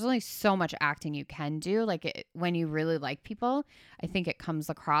screen. There's only so much acting you can do. Like when you really like people, I think it comes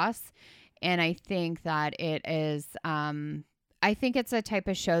across. And I think that it is, I think it's a type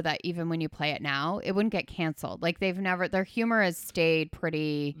of show that even when you play it now, it wouldn't get canceled. Like their humor has stayed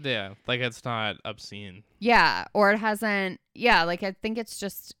pretty. Yeah. Like it's not obscene. Yeah. Or it hasn't. Yeah. Like I think it's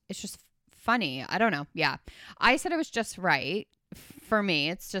just funny. I don't know. Yeah. I said it was just right. For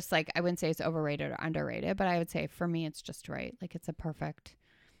me, it's just like, I wouldn't say it's overrated or underrated, but I would say for me, it's just right. Like it's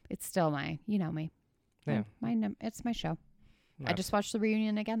it's still you know me. Yeah. It's my show. I just watched the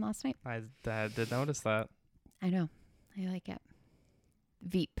reunion again last night. I did notice that. I know. I like it.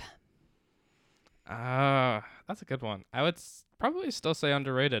 Veep. That's a good one. I would probably still say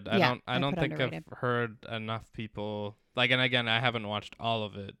underrated. I don't think underrated. I've heard enough people like, and again, I haven't watched all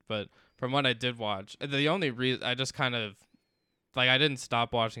of it, but from what I did watch, the only reason I just kind of like, I didn't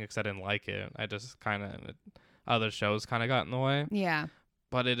stop watching because I didn't like it. I just kind of other shows kind of got in the way. Yeah.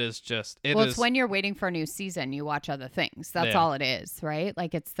 But it is just it's when you're waiting for a new season, you watch other things. That's all it is, right?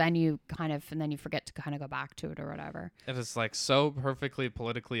 Like it's then you and then you forget to kind of go back to it or whatever. It is like so perfectly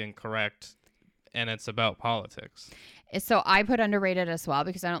politically incorrect, and it's about politics. So I put underrated as well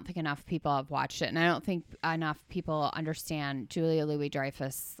because I don't think enough people have watched it, and I don't think enough people understand Julia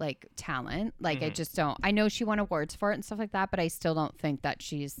Louis-Dreyfus like talent. Like I just don't. I know she won awards for it and stuff like that, but I still don't think that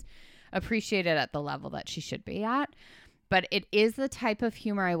she's appreciated at the level that she should be at. But it is the type of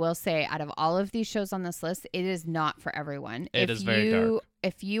humor, I will say, out of all of these shows on this list, it is not for everyone. It is very dark.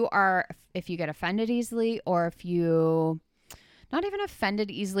 If you get offended easily, or if you not even offended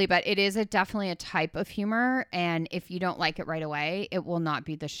easily, but it is definitely a type of humor. And if you don't like it right away, it will not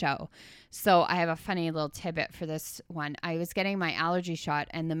be the show. So I have a funny little tidbit for this one. I was getting my allergy shot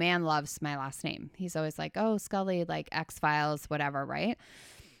and the man loves my last name. He's always like, oh, Scully, like X-Files, whatever, right?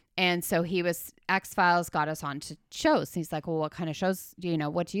 And so X-Files got us on to shows. He's like, well, what kind of shows do you know?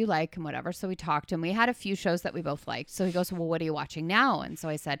 What do you like and whatever? So we talked and we had a few shows that we both liked. So he goes, well, what are you watching now? And so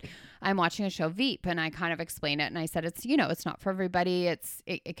I said, I'm watching a show, Veep. And I kind of explained it. And I said, it's not for everybody.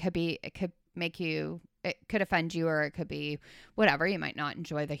 It could make you, it could offend you, or it could be whatever. You might not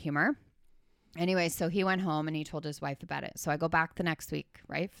enjoy the humor. Anyway, so he went home and he told his wife about it. So I go back the next week,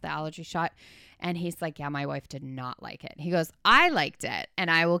 right, for the allergy shot. And he's like, yeah, my wife did not like it. He goes, I liked it and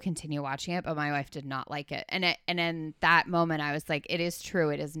I will continue watching it, but my wife did not like it. And in that moment, I was like, it is true.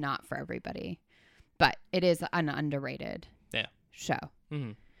 It is not for everybody, but it is an underrated show.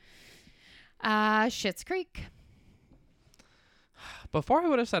 Mm-hmm. Schitt's Creek. Before I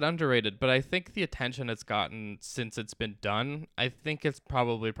would have said underrated, but I think the attention it's gotten since it's been done, I think it's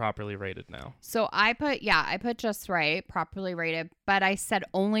probably properly rated now. So I put just right, properly rated, but I said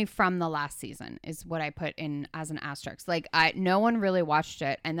only from the last season is what I put in as an asterisk. Like no one really watched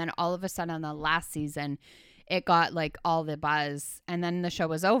it, and then all of a sudden on the last season, it got like all the buzz, and then the show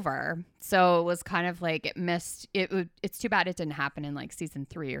was over. So it was kind of like it missed it. It's too bad it didn't happen in like season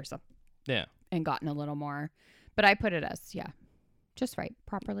 3 or something. Yeah. And gotten a little more, but I put it as just right,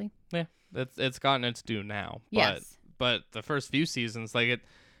 properly. Yeah, it's gotten its due now. Yes. But the first few seasons, like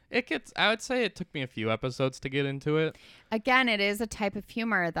it gets. I would say it took me a few episodes to get into it. Again, it is a type of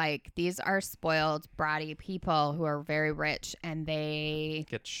humor. Like these are spoiled, bratty people who are very rich, and they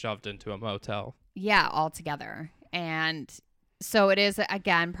Get shoved into a motel. all together. And so it is,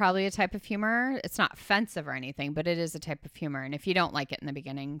 again, probably a type of humor. It's not offensive or anything, but it is a type of humor. And if you don't like it in the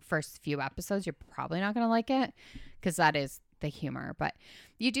beginning, first few episodes, you're probably not going to like it because that is the humor. But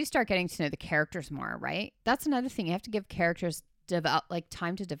you do start getting to know the characters more, right? That's another thing. You have to give characters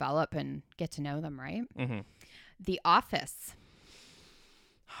time to develop and get to know them, right? Mm-hmm. The Office.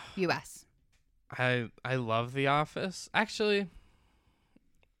 US. I love The Office. Actually,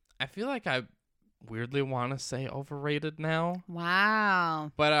 I feel like I weirdly want to say overrated now.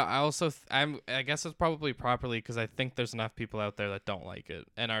 Wow. But I also I guess it's probably properly because I think there's enough people out there that don't like it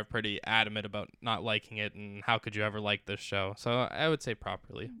and are pretty adamant about not liking it and how could you ever like this show. So I would say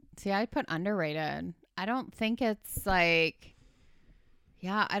properly. See, I put underrated. I don't think it's like,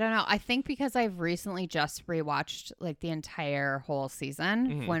 I don't know. I think because I've recently just rewatched like the entire whole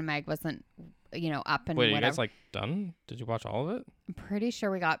season when Meg wasn't, up and Wait, whatever. you guys like done? Did you watch all of it? I'm pretty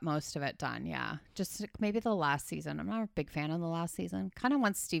sure we got most of it done. Yeah. Just maybe the last season. I'm not a big fan of the last season. Kind of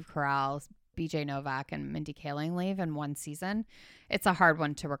once Steve Carell, BJ Novak, and Mindy Kaling leave in one season, it's a hard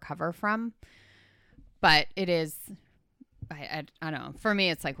one to recover from. But it is, I don't know. For me,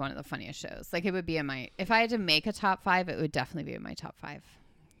 it's like one of the funniest shows. Like it would be if I had to make a top 5, it would definitely be in my top 5.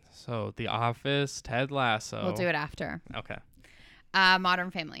 So The Office, Ted Lasso. We'll do it after. Okay.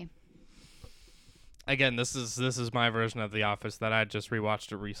 Modern Family. Again, this is my version of The Office that I just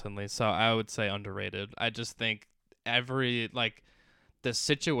rewatched it recently, so I would say underrated. I just think the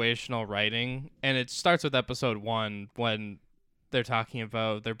situational writing, and it starts with episode 1 when they're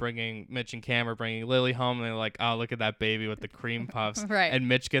bringing Mitch and Cam are bringing Lily home, and they're like, oh, look at that baby with the cream puffs. Right. And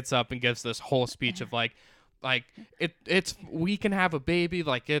Mitch gets up and gives this whole speech of it's we can have a baby,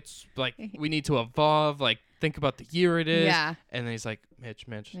 like it's like we need to evolve, like think about the year it is. Yeah. And then he's like, Mitch,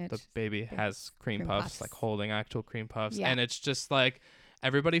 the baby has cream puffs, like holding actual cream puffs. Yeah. And it's just like,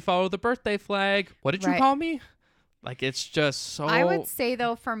 everybody follow the birthday flag. What did you Right. call me? Like, it's just so. I would say,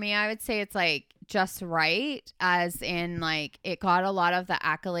 though, for me, I would say it's like just right, as in like it got a lot of the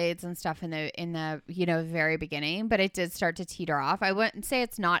accolades and stuff in the very beginning, but it did start to teeter off. I wouldn't say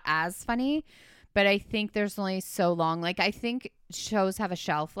it's not as funny, but I think there's only so long. Like, I think shows have a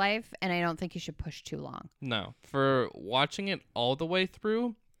shelf life, and I don't think you should push too long. No. For watching it all the way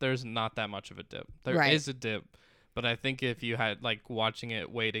through, there's not that much of a dip. There is a dip, but I think if you had, like, watching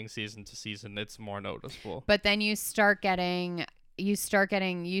it waiting season to season, it's more noticeable. But then you start getting used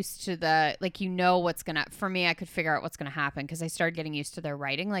to the, like, what's going to, for me, I could figure out what's going to happen because I started getting used to their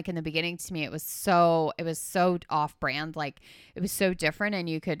writing. Like in the beginning, to me, it was so off brand. Like it was so different,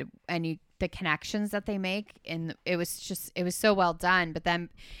 and the connections that they make, and it was so well done. But then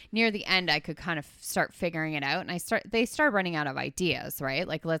near the end, I could kind of start figuring it out, and they start running out of ideas, right?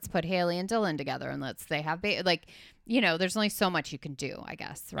 Like, let's put Haley and Dylan together, and there's only so much you can do, I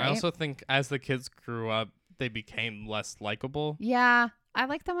guess, right? I also think as the kids grew up, they became less likable. Yeah, I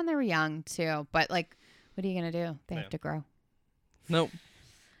like them when they were young too, but like, what are you gonna do? They have to grow. Nope.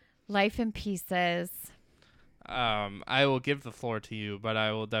 Life in Pieces. I will give the floor to you, but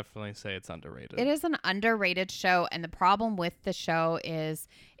I will definitely say it's underrated. It is an underrated show, and the problem with the show is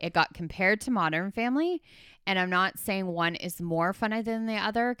it got compared to Modern Family, and I'm not saying one is more funny than the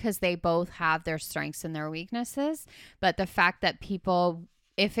other because they both have their strengths and their weaknesses, but the fact that people,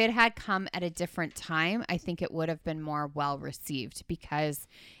 if it had come at a different time, I think it would have been more well received because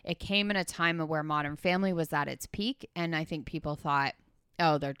it came in a time where Modern Family was at its peak, and I think people thought,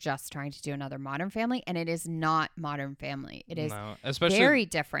 oh, they're just trying to do another Modern Family, and it is not Modern Family. It is very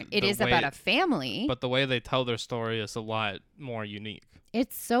different. It is about a family. But the way they tell their story is a lot more unique.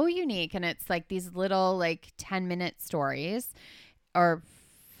 It's so unique, and it's like these little 10-minute stories, or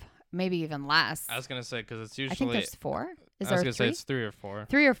maybe even less. I was going to say, because it's usually... I think there's 4. I was going to say it's 3 or 4.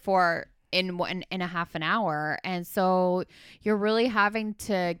 3 or 4 in a half an hour. And so you're really having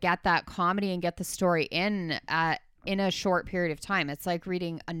to get that comedy and get the story in a short period of time. It's like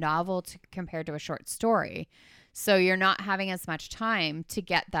reading a novel compared to a short story. So you're not having as much time to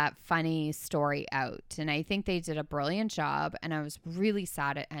get that funny story out. And I think they did a brilliant job. And I was really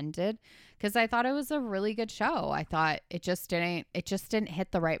sad it ended because I thought it was a really good show. I thought it just didn't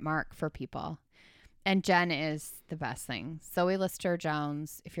hit the right mark for people. And Jen is the best thing. Zoe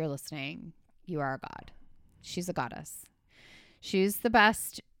Lister-Jones, if you're listening, you are a god. She's a goddess. She's the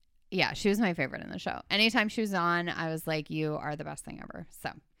best. Yeah, she was my favorite in the show. Anytime she was on, I was like, you are the best thing ever.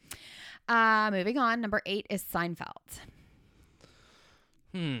 So moving on, number 8 is Seinfeld.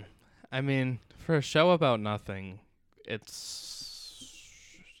 I mean, for a show about nothing,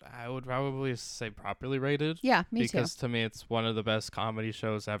 I would probably say properly rated. Yeah, me too. Because to me, it's one of the best comedy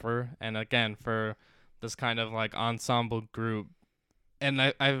shows ever. And again, for this kind of like ensemble group, and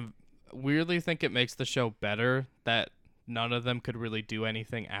I weirdly think it makes the show better that none of them could really do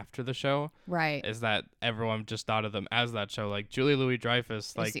anything after the show. Right. Is that everyone just thought of them as that show. Like Julia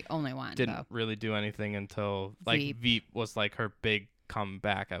Louis-Dreyfus, like the only one didn't really do anything until like Veep was like her big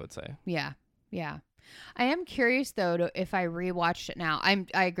comeback, I would say. Yeah. Yeah. I am curious though if I rewatched it now. I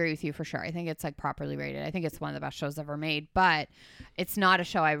agree with you for sure. I think it's like properly rated. I think it's one of the best shows ever made, but it's not a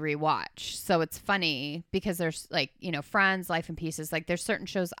show I rewatch. So it's funny because there's like, you know, Friends, Life in Pieces, like there's certain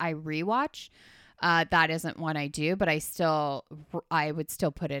shows I rewatch. That isn't one I do, but I would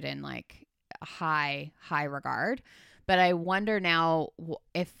still put it in like high regard. But I wonder now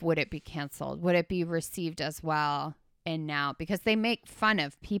would it be canceled? Would it be received as well? And now, because they make fun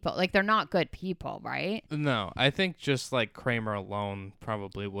of people, like they're not good people, right? No, I think just like Kramer alone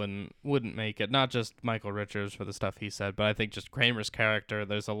probably wouldn't make it. Not just Michael Richards for the stuff he said, but I think just Kramer's character,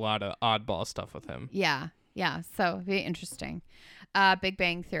 there's a lot of oddball stuff with him. Yeah. So it'd be interesting. Big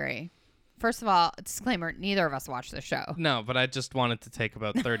Bang Theory. First of all, disclaimer, neither of us watched the show. No, but I just wanted to take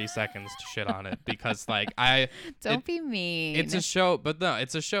about 30 seconds to shit on it because like Don't be mean. It's a show, but no,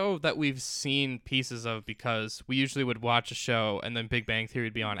 it's a show that we've seen pieces of because we usually would watch a show and then Big Bang Theory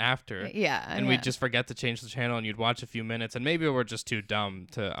would be on after. Yeah. And we'd just forget to change the channel and you'd watch a few minutes and maybe we're just too dumb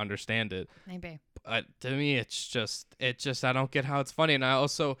to understand it. Maybe. But to me, it's just I don't get how it's funny. And I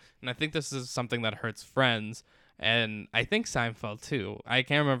think this is something that hurts Friends. And I think Seinfeld, too. I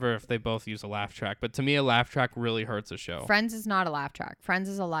can't remember if they both use a laugh track, but to me, a laugh track really hurts a show. Friends is not a laugh track. Friends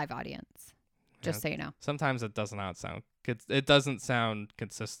is a live audience. Just so you know. Sometimes it does not sound. It doesn't sound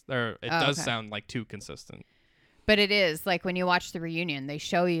consistent, or it does sound like too consistent. But it is like when you watch the reunion, they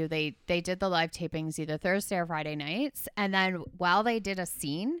show you they did the live tapings either Thursday or Friday nights, and then while they did a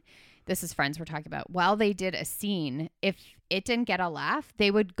scene, this is Friends we're talking about. While they did a scene, if it didn't get a laugh,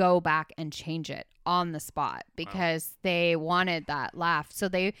 they would go back and change it on the spot because they wanted that laugh. So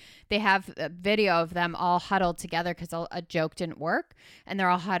they have a video of them all huddled together because a joke didn't work, and they're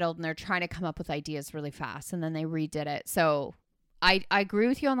all huddled and they're trying to come up with ideas really fast, and then they redid it. So I agree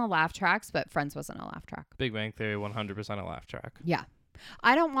with you on the laugh tracks, but Friends wasn't a laugh track. Big Bang Theory, 100% a laugh track. Yeah.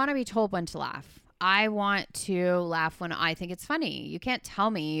 I don't want to be told when to laugh. I want to laugh when I think it's funny. You can't tell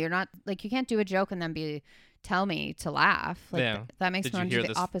me. You're not like, you can't do a joke and then tell me to laugh. Like, yeah. That makes me want to do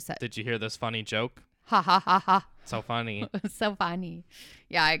the opposite. Did you hear this funny joke? Ha ha ha ha. So funny. So funny.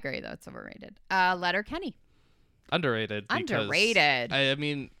 Yeah, I agree though. It's overrated. Letterkenny. Underrated. Underrated. I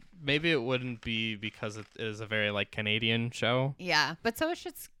mean, maybe it wouldn't be because it is a very like Canadian show. Yeah, but so is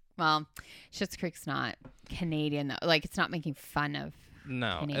Schitt's Creek's not Canadian though. Like it's not making fun of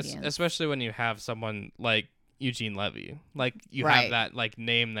Canadians. Especially when you have someone like Eugene Levy. Like you have that like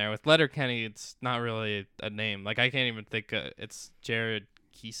name there. With Letterkenny, it's not really a name. Like I can't even think it's Jared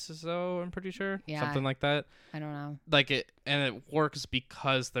Keeso, I'm pretty sure. Yeah. Something like that. I don't know. Like it works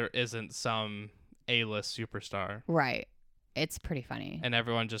because there isn't some A-list superstar. Right. It's pretty funny. And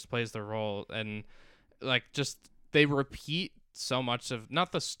everyone just plays their role and like just they repeat so much of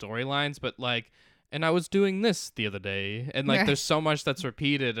not the storylines but like and I was doing this the other day and like there's so much that's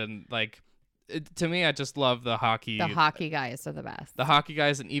repeated and like to me I just love the hockey guys are the best. The hockey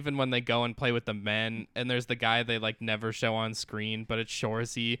guys, and even when they go and play with the men and there's the guy they like never show on screen but it's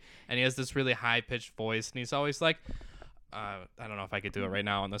Shoresy and he has this really high pitched voice and he's always like I don't know if I could do it right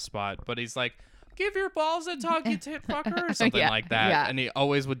now on the spot but he's like give your balls a tug, you tit fucker, or something like that. Yeah. And he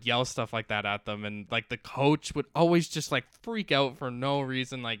always would yell stuff like that at them. And like the coach would always just like freak out for no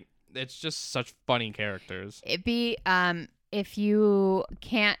reason. Like it's just such funny characters. It'd be if you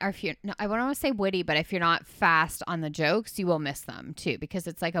can't, or if you're, no, I wouldn't want to say witty, but if you're not fast on the jokes, you will miss them too, because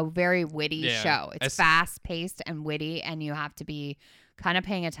it's like a very witty show. It's fast paced and witty, and you have to be kind of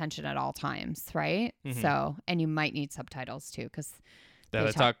paying attention at all times, right? Mm-hmm. So, and you might need subtitles too, because they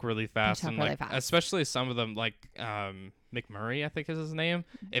talk really fast, and like especially some of them, like McMurray, I think is his name.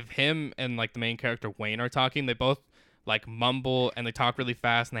 If him and like the main character Wayne are talking, they both like mumble and they talk really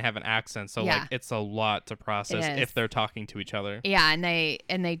fast and they have an accent. So Yeah. like it's a lot to process It is. if they're talking to each other. Yeah, and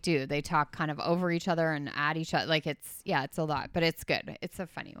they talk kind of over each other and at each other. Like it's a lot, but it's good. It's a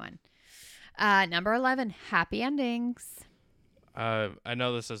funny one. Number 11, happy endings. I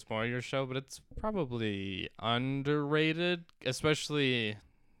know this is more your show, but it's probably underrated, especially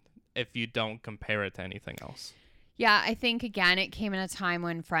if you don't compare it to anything else. Yeah, I think again it came in a time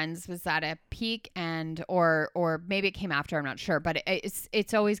when Friends was at a peak, and or maybe it came after. I'm not sure, but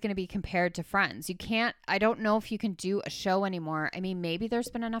it's always going to be compared to Friends. You can't. I don't know if you can do a show anymore. I mean, maybe there's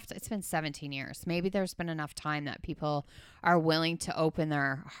been enough. It's been 17 years. Maybe there's been enough time that people are willing to open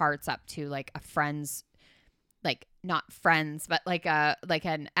their hearts up to like a Friends, like not Friends, but like a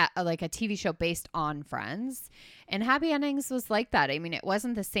TV show based on Friends. And Happy Endings was like that. I mean, it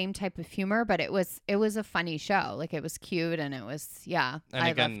wasn't the same type of humor, but it was a funny show. Like it was cute and it was And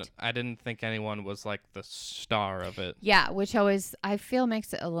again, I didn't think anyone was like the star of it. Yeah, which always I feel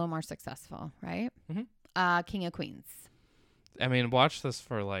makes it a little more successful, right? Mm-hmm. King of Queens. I mean, watch this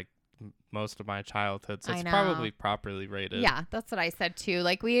for like most of my childhood, so I it's know. probably properly rated. Yeah, that's what I said too.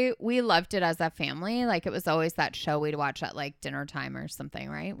 Like we loved it as a family. Like it was always that show we'd watch at like dinner time or something,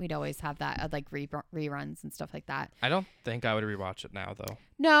 right? We'd always have that at like reruns and stuff like that. I don't think I would rewatch it now though.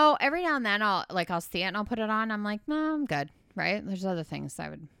 No, every now and then I'll see it and I'll put it on. I'm like, no, I'm good, right? There's other things I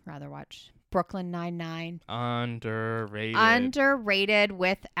would rather watch. Brooklyn Nine-Nine. Underrated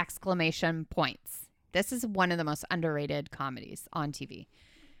with exclamation points. This is one of the most underrated comedies on TV.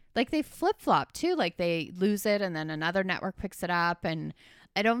 Like they flip-flop too. Like they lose it and then another network picks it up. And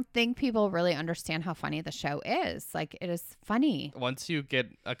I don't think people really understand how funny the show is. Like it is funny. Once you get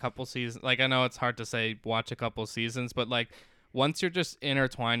a couple seasons, like I know it's hard to say watch a couple seasons, but like once you're just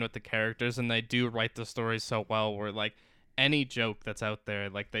intertwined with the characters and they do write the stories so well where like any joke that's out there,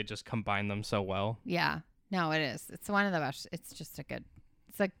 like they just combine them so well. Yeah. No, it is. It's one of the best. It's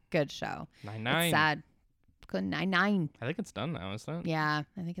a good show. 9-9. It's sad. 9-9. I think it's done now, isn't it? Yeah,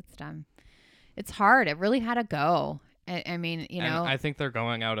 I think it's done. It's hard. It really had to go. I mean, you know. And I think they're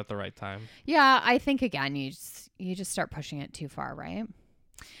going out at the right time. Yeah, I think again, you just start pushing it too far, right?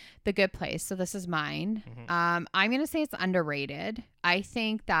 The Good Place. So this is mine. Mm-hmm. I'm going to say it's underrated. I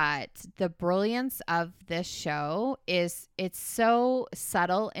think that the brilliance of this show is it's so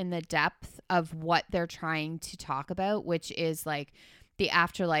subtle in the depth of what they're trying to talk about, which is like the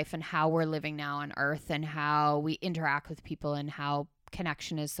afterlife and how we're living now on Earth and how we interact with people and how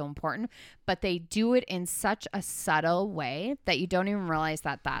connection is so important. But they do it in such a subtle way that you don't even realize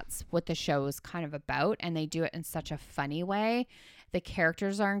that that's what the show is kind of about. And they do it in such a funny way. The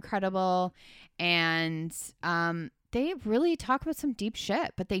characters are incredible. And they really talk about some deep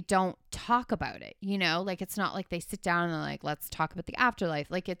shit, but they don't talk about it. You know, like it's not like they sit down and they're like, let's talk about the afterlife.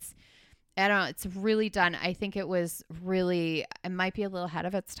 Like I don't know. It's really done. I think it might be a little ahead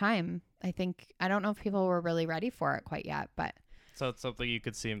of its time. I don't know if people were really ready for it quite yet, but. So it's something you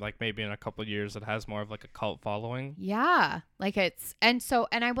could see like maybe in a couple of years it has more of like a cult following. Yeah. Like and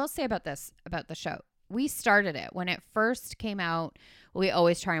I will say about the show. We started it when it first came out. We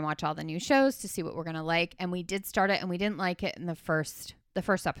always try and watch all the new shows to see what we're going to like. And we did start it and we didn't like it in the first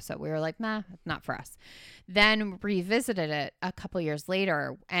episode. We were like, nah, not for us. Then revisited it a couple years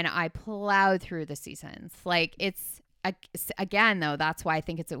later and I plowed through the seasons. Like again, though, that's why I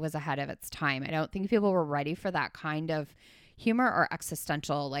think it was ahead of its time. I don't think people were ready for that kind of humor or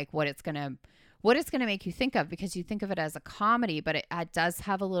existential, like what it's going to make you think of, because you think of it as a comedy, but it does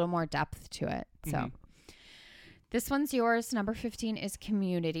have a little more depth to it. So This one's yours. Number 15 is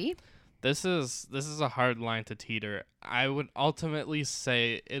Community. This is a hard line to teeter. I would ultimately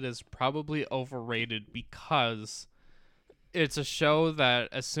say it is probably overrated because it's a show that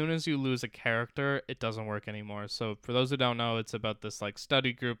as soon as you lose a character, it doesn't work anymore. So for those who don't know, it's about this like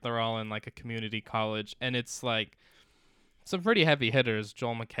study group. They're all in like a community college, and it's like some pretty heavy hitters: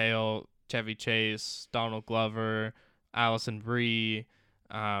 Joel McHale, Chevy Chase, Donald Glover, Allison Brie,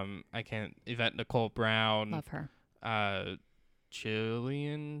 Yvette Nicole Brown. Love her.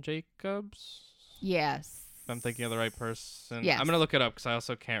 Jillian Jacobs. Yes. If I'm thinking of the right person. Yes. I'm gonna look it up because I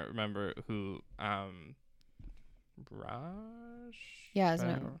also can't remember who. Raj. Yeah, isn't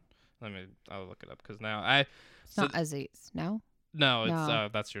it? I'll look it up because now It's not Aziz. No. No,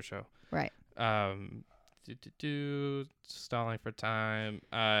 it's that's your show. Right. Stalling for time.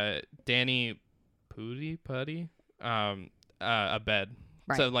 Danny Putty. Abed.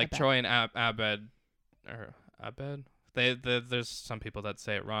 Right. So like Abed. Troy and Abed. There's some people that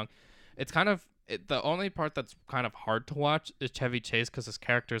say it wrong. It's kind of the only part that's kind of hard to watch is Chevy Chase because his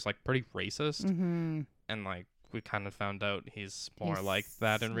character is like pretty racist, and like we kind of found out he's more like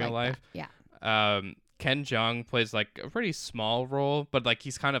that in real life. Yeah. Ken Jeong plays like a pretty small role, but like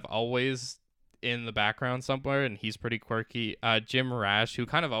he's kind of always in the background somewhere, and he's pretty quirky. Jim Rash, who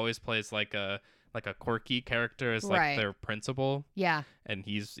kind of always plays like a quirky character, is like Right. their principal, Yeah. and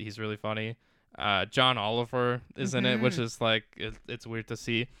he's really funny. John Oliver is in it, which Mhm. is like it's weird to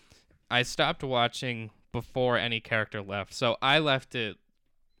see. I stopped watching before any character left, so I left it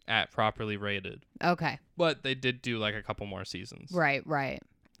at properly rated. Okay. But they did do like a couple more seasons, Right. Right.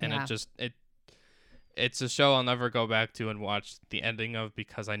 and Yeah. it's a show I'll never go back to and watch the ending of,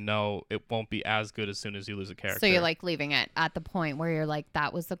 because I know it won't be as good as soon as you lose a character. So you're like leaving it at the point where you're like,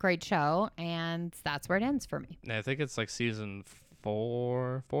 that was a great show, and that's where it ends for me. I think it's like season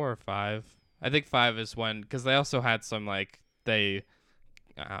 4 or 5. I think 5 is when, because they also had some like they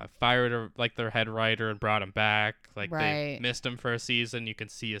fired like their head writer and brought him back. Like they Right. missed him for a season. You can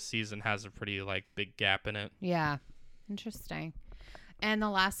see a season has a pretty like big gap in it. Yeah. Interesting. And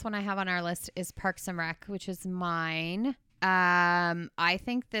the last one I have on our list is Parks and Rec, which is mine. I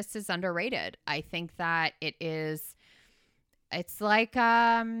think this is underrated. I think that it's like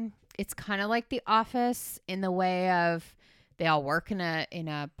it's kind of like The Office in the way of they all work in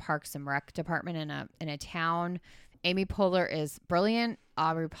a Parks and Rec department in a town. Amy Poehler is brilliant.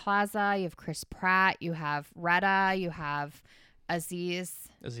 Aubrey Plaza, you have Chris Pratt, you have Retta, you have Aziz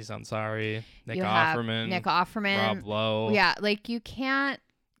Ansari, Nick you have Offerman, Nick Offerman. Rob Lowe, Yeah, like you can't.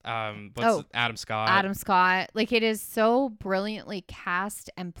 Adam Scott. Adam Scott. Like it is so brilliantly cast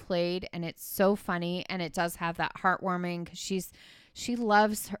and played, and it's so funny, and it does have that heartwarming because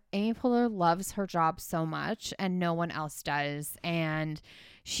Amy Poehler loves her job so much, and no one else does, and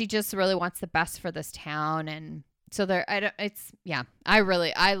she just really wants the best for this town, and so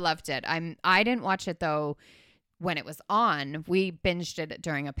I loved it. I didn't watch it though when it was on. We binged it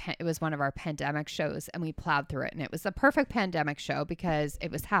during it was one of our pandemic shows, and we plowed through it, and it was the perfect pandemic show because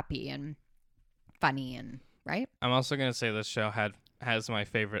it was happy and funny and right. I'm also gonna say this show has my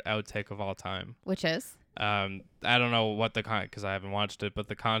favorite outtake of all time. Which is I don't know what because I haven't watched it, but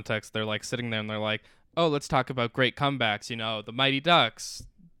the context, they're like sitting there and they're like, oh, let's talk about great comebacks, the Mighty Ducks,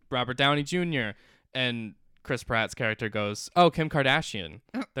 Robert Downey Jr., and Chris Pratt's character goes, oh, Kim Kardashian.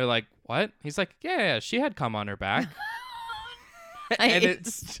 They're like, what? He's like, yeah, she had cum on her back. And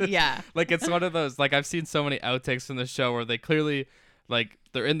it's just, yeah. like, it's one of those, like, I've seen so many outtakes from the show where they clearly, like,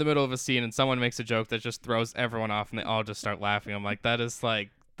 they're in the middle of a scene and someone makes a joke that just throws everyone off and they all just start laughing. I'm like, that is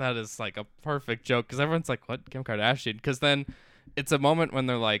like a perfect joke, because everyone's like, what, Kim Kardashian? Because then it's a moment when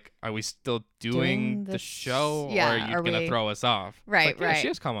they're like, are we still doing the show, or are you going to throw us off? Right, like, yeah, right. she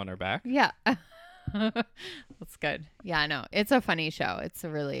has cum on her back. Yeah. That's good. Yeah, no, it's a funny show.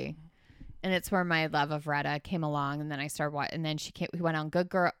 And it's where my love of Retta came along, and then I started watching, and then we went on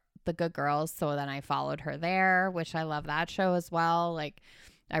The Good Girls, so then I followed her there, which I love that show as well. Like,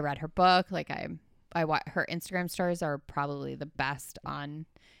 I read her book. Like, her Instagram stories are probably the best on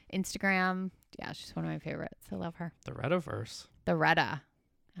Instagram. Yeah, she's one of my favorites. I love her. The Rettaverse. The Retta.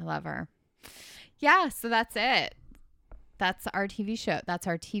 I love her. Yeah, so that's it. That's our TV show. That's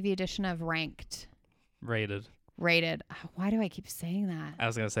our TV edition of Ranked. Rated. Why do I keep saying that? I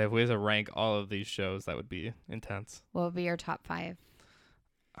was going to say, if we had to rank all of these shows, that would be intense. What would be your top 5?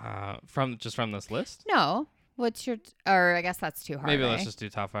 From this list? No. What's your... or I guess that's too hard, Maybe right? let's just do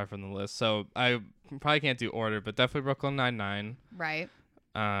top 5 from the list. So I probably can't do order, but definitely Brooklyn Nine-Nine. Right.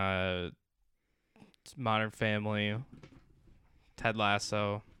 Modern Family. Ted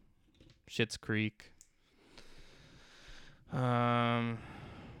Lasso. Schitt's Creek. Oh,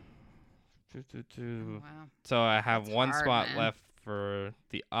 wow. So I have That's one hard, spot man. left for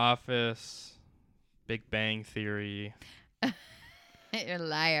The Office, Big Bang Theory. You're a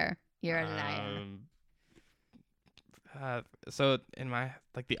liar. You're a liar. So in my,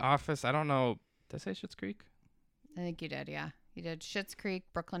 like, The Office, I don't know. Did I say Schitt's Creek? I think you did, yeah. You did Schitt's Creek,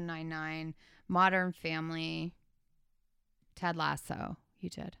 Brooklyn Nine-Nine, Modern Family, Ted Lasso. You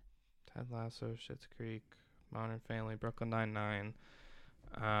did. Ted Lasso, Schitt's Creek, Modern Family, Brooklyn Nine-Nine.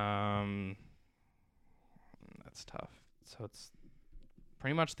 That's tough. So it's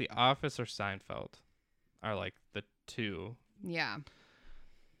pretty much The Office or Seinfeld are like the two. Yeah.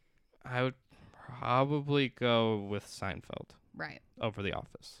 I would probably go with Seinfeld Right. over The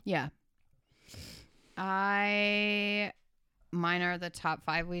Office. Yeah. Mine are the top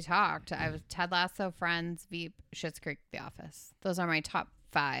 5 we talked. I was Ted Lasso, Friends, Veep, Schitt's Creek, The Office. Those are my top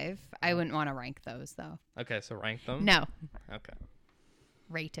 5. I wouldn't want to rank those though. Okay, so rank them? No. Okay.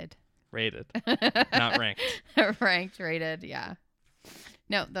 Rated. Rated. Not ranked. Ranked, rated, yeah.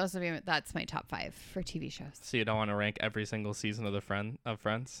 No, that's my top 5 for TV shows. So you don't want to rank every single season of Friends?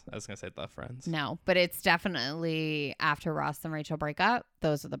 I was gonna say The Friends. No, but it's definitely after Ross and Rachel break up.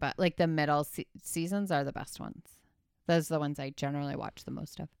 Those are the best. Like the middle seasons are the best ones. Those are the ones I generally watch the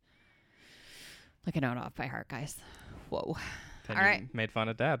most of. Like I know it off by heart, guys. Whoa. Then All you right. made fun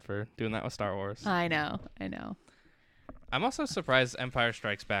of Dad for doing that with Star Wars. I know. I'm also surprised Empire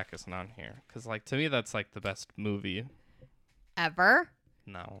Strikes Back isn't on here, because like to me that's like the best movie. Ever?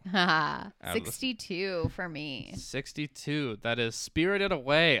 No. 62 for me. 62. That is Spirited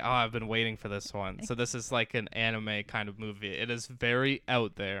Away. Oh, I've been waiting for this one. So this is like an anime kind of movie. It is very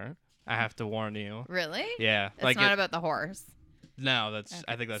out there. I have to warn you. Really? Yeah. It's like not about the horse. No,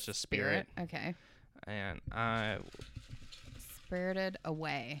 I think that's just Spirit. Okay. And Spirited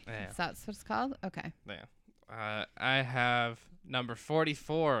Away. Yeah. That's what it's called? Okay. I have number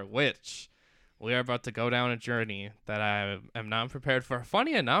 44, which we are about to go down a journey that I am not prepared for.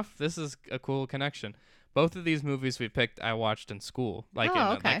 Funny enough, this is a cool connection. Both of these movies we picked, I watched in school, like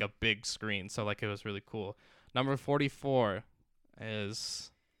like a big screen. So like it was really cool. Number 44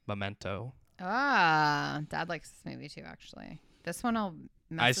 is Memento. Dad likes this movie too, actually. This one I'll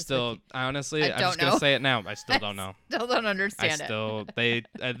I'm just gonna say it now. I still don't know. Still don't understand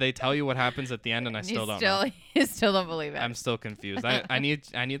it. They tell you what happens at the end, and I still don't know. You still don't believe it. I'm still confused. I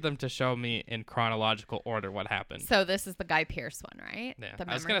need them to show me in chronological order what happened. So this is the Guy Pearce one, right? Yeah, The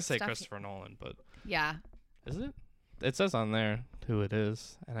I was gonna say stuff? Christopher Nolan, but Yeah. is it? It says on there who it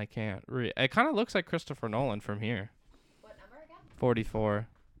is, and I can't read. It kind of looks like Christopher Nolan from here. What number again? 44.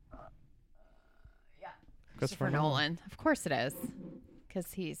 Yeah. Christopher Nolan. Of course it is.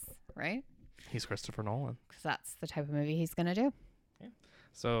 Because he's, right? He's Christopher Nolan. Because that's the type of movie he's going to do. Yeah.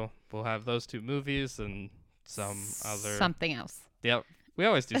 So we'll have those 2 movies and some other. Something else. Yep. We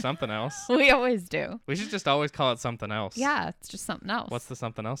always do something else. We always do. We should just always call it something else. Yeah, it's just something else. What's the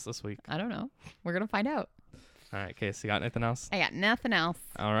something else this week? I don't know. We're going to find out. All right, Casey, got anything else? I got nothing else.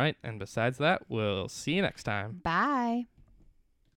 All right. And besides that, we'll see you next time. Bye.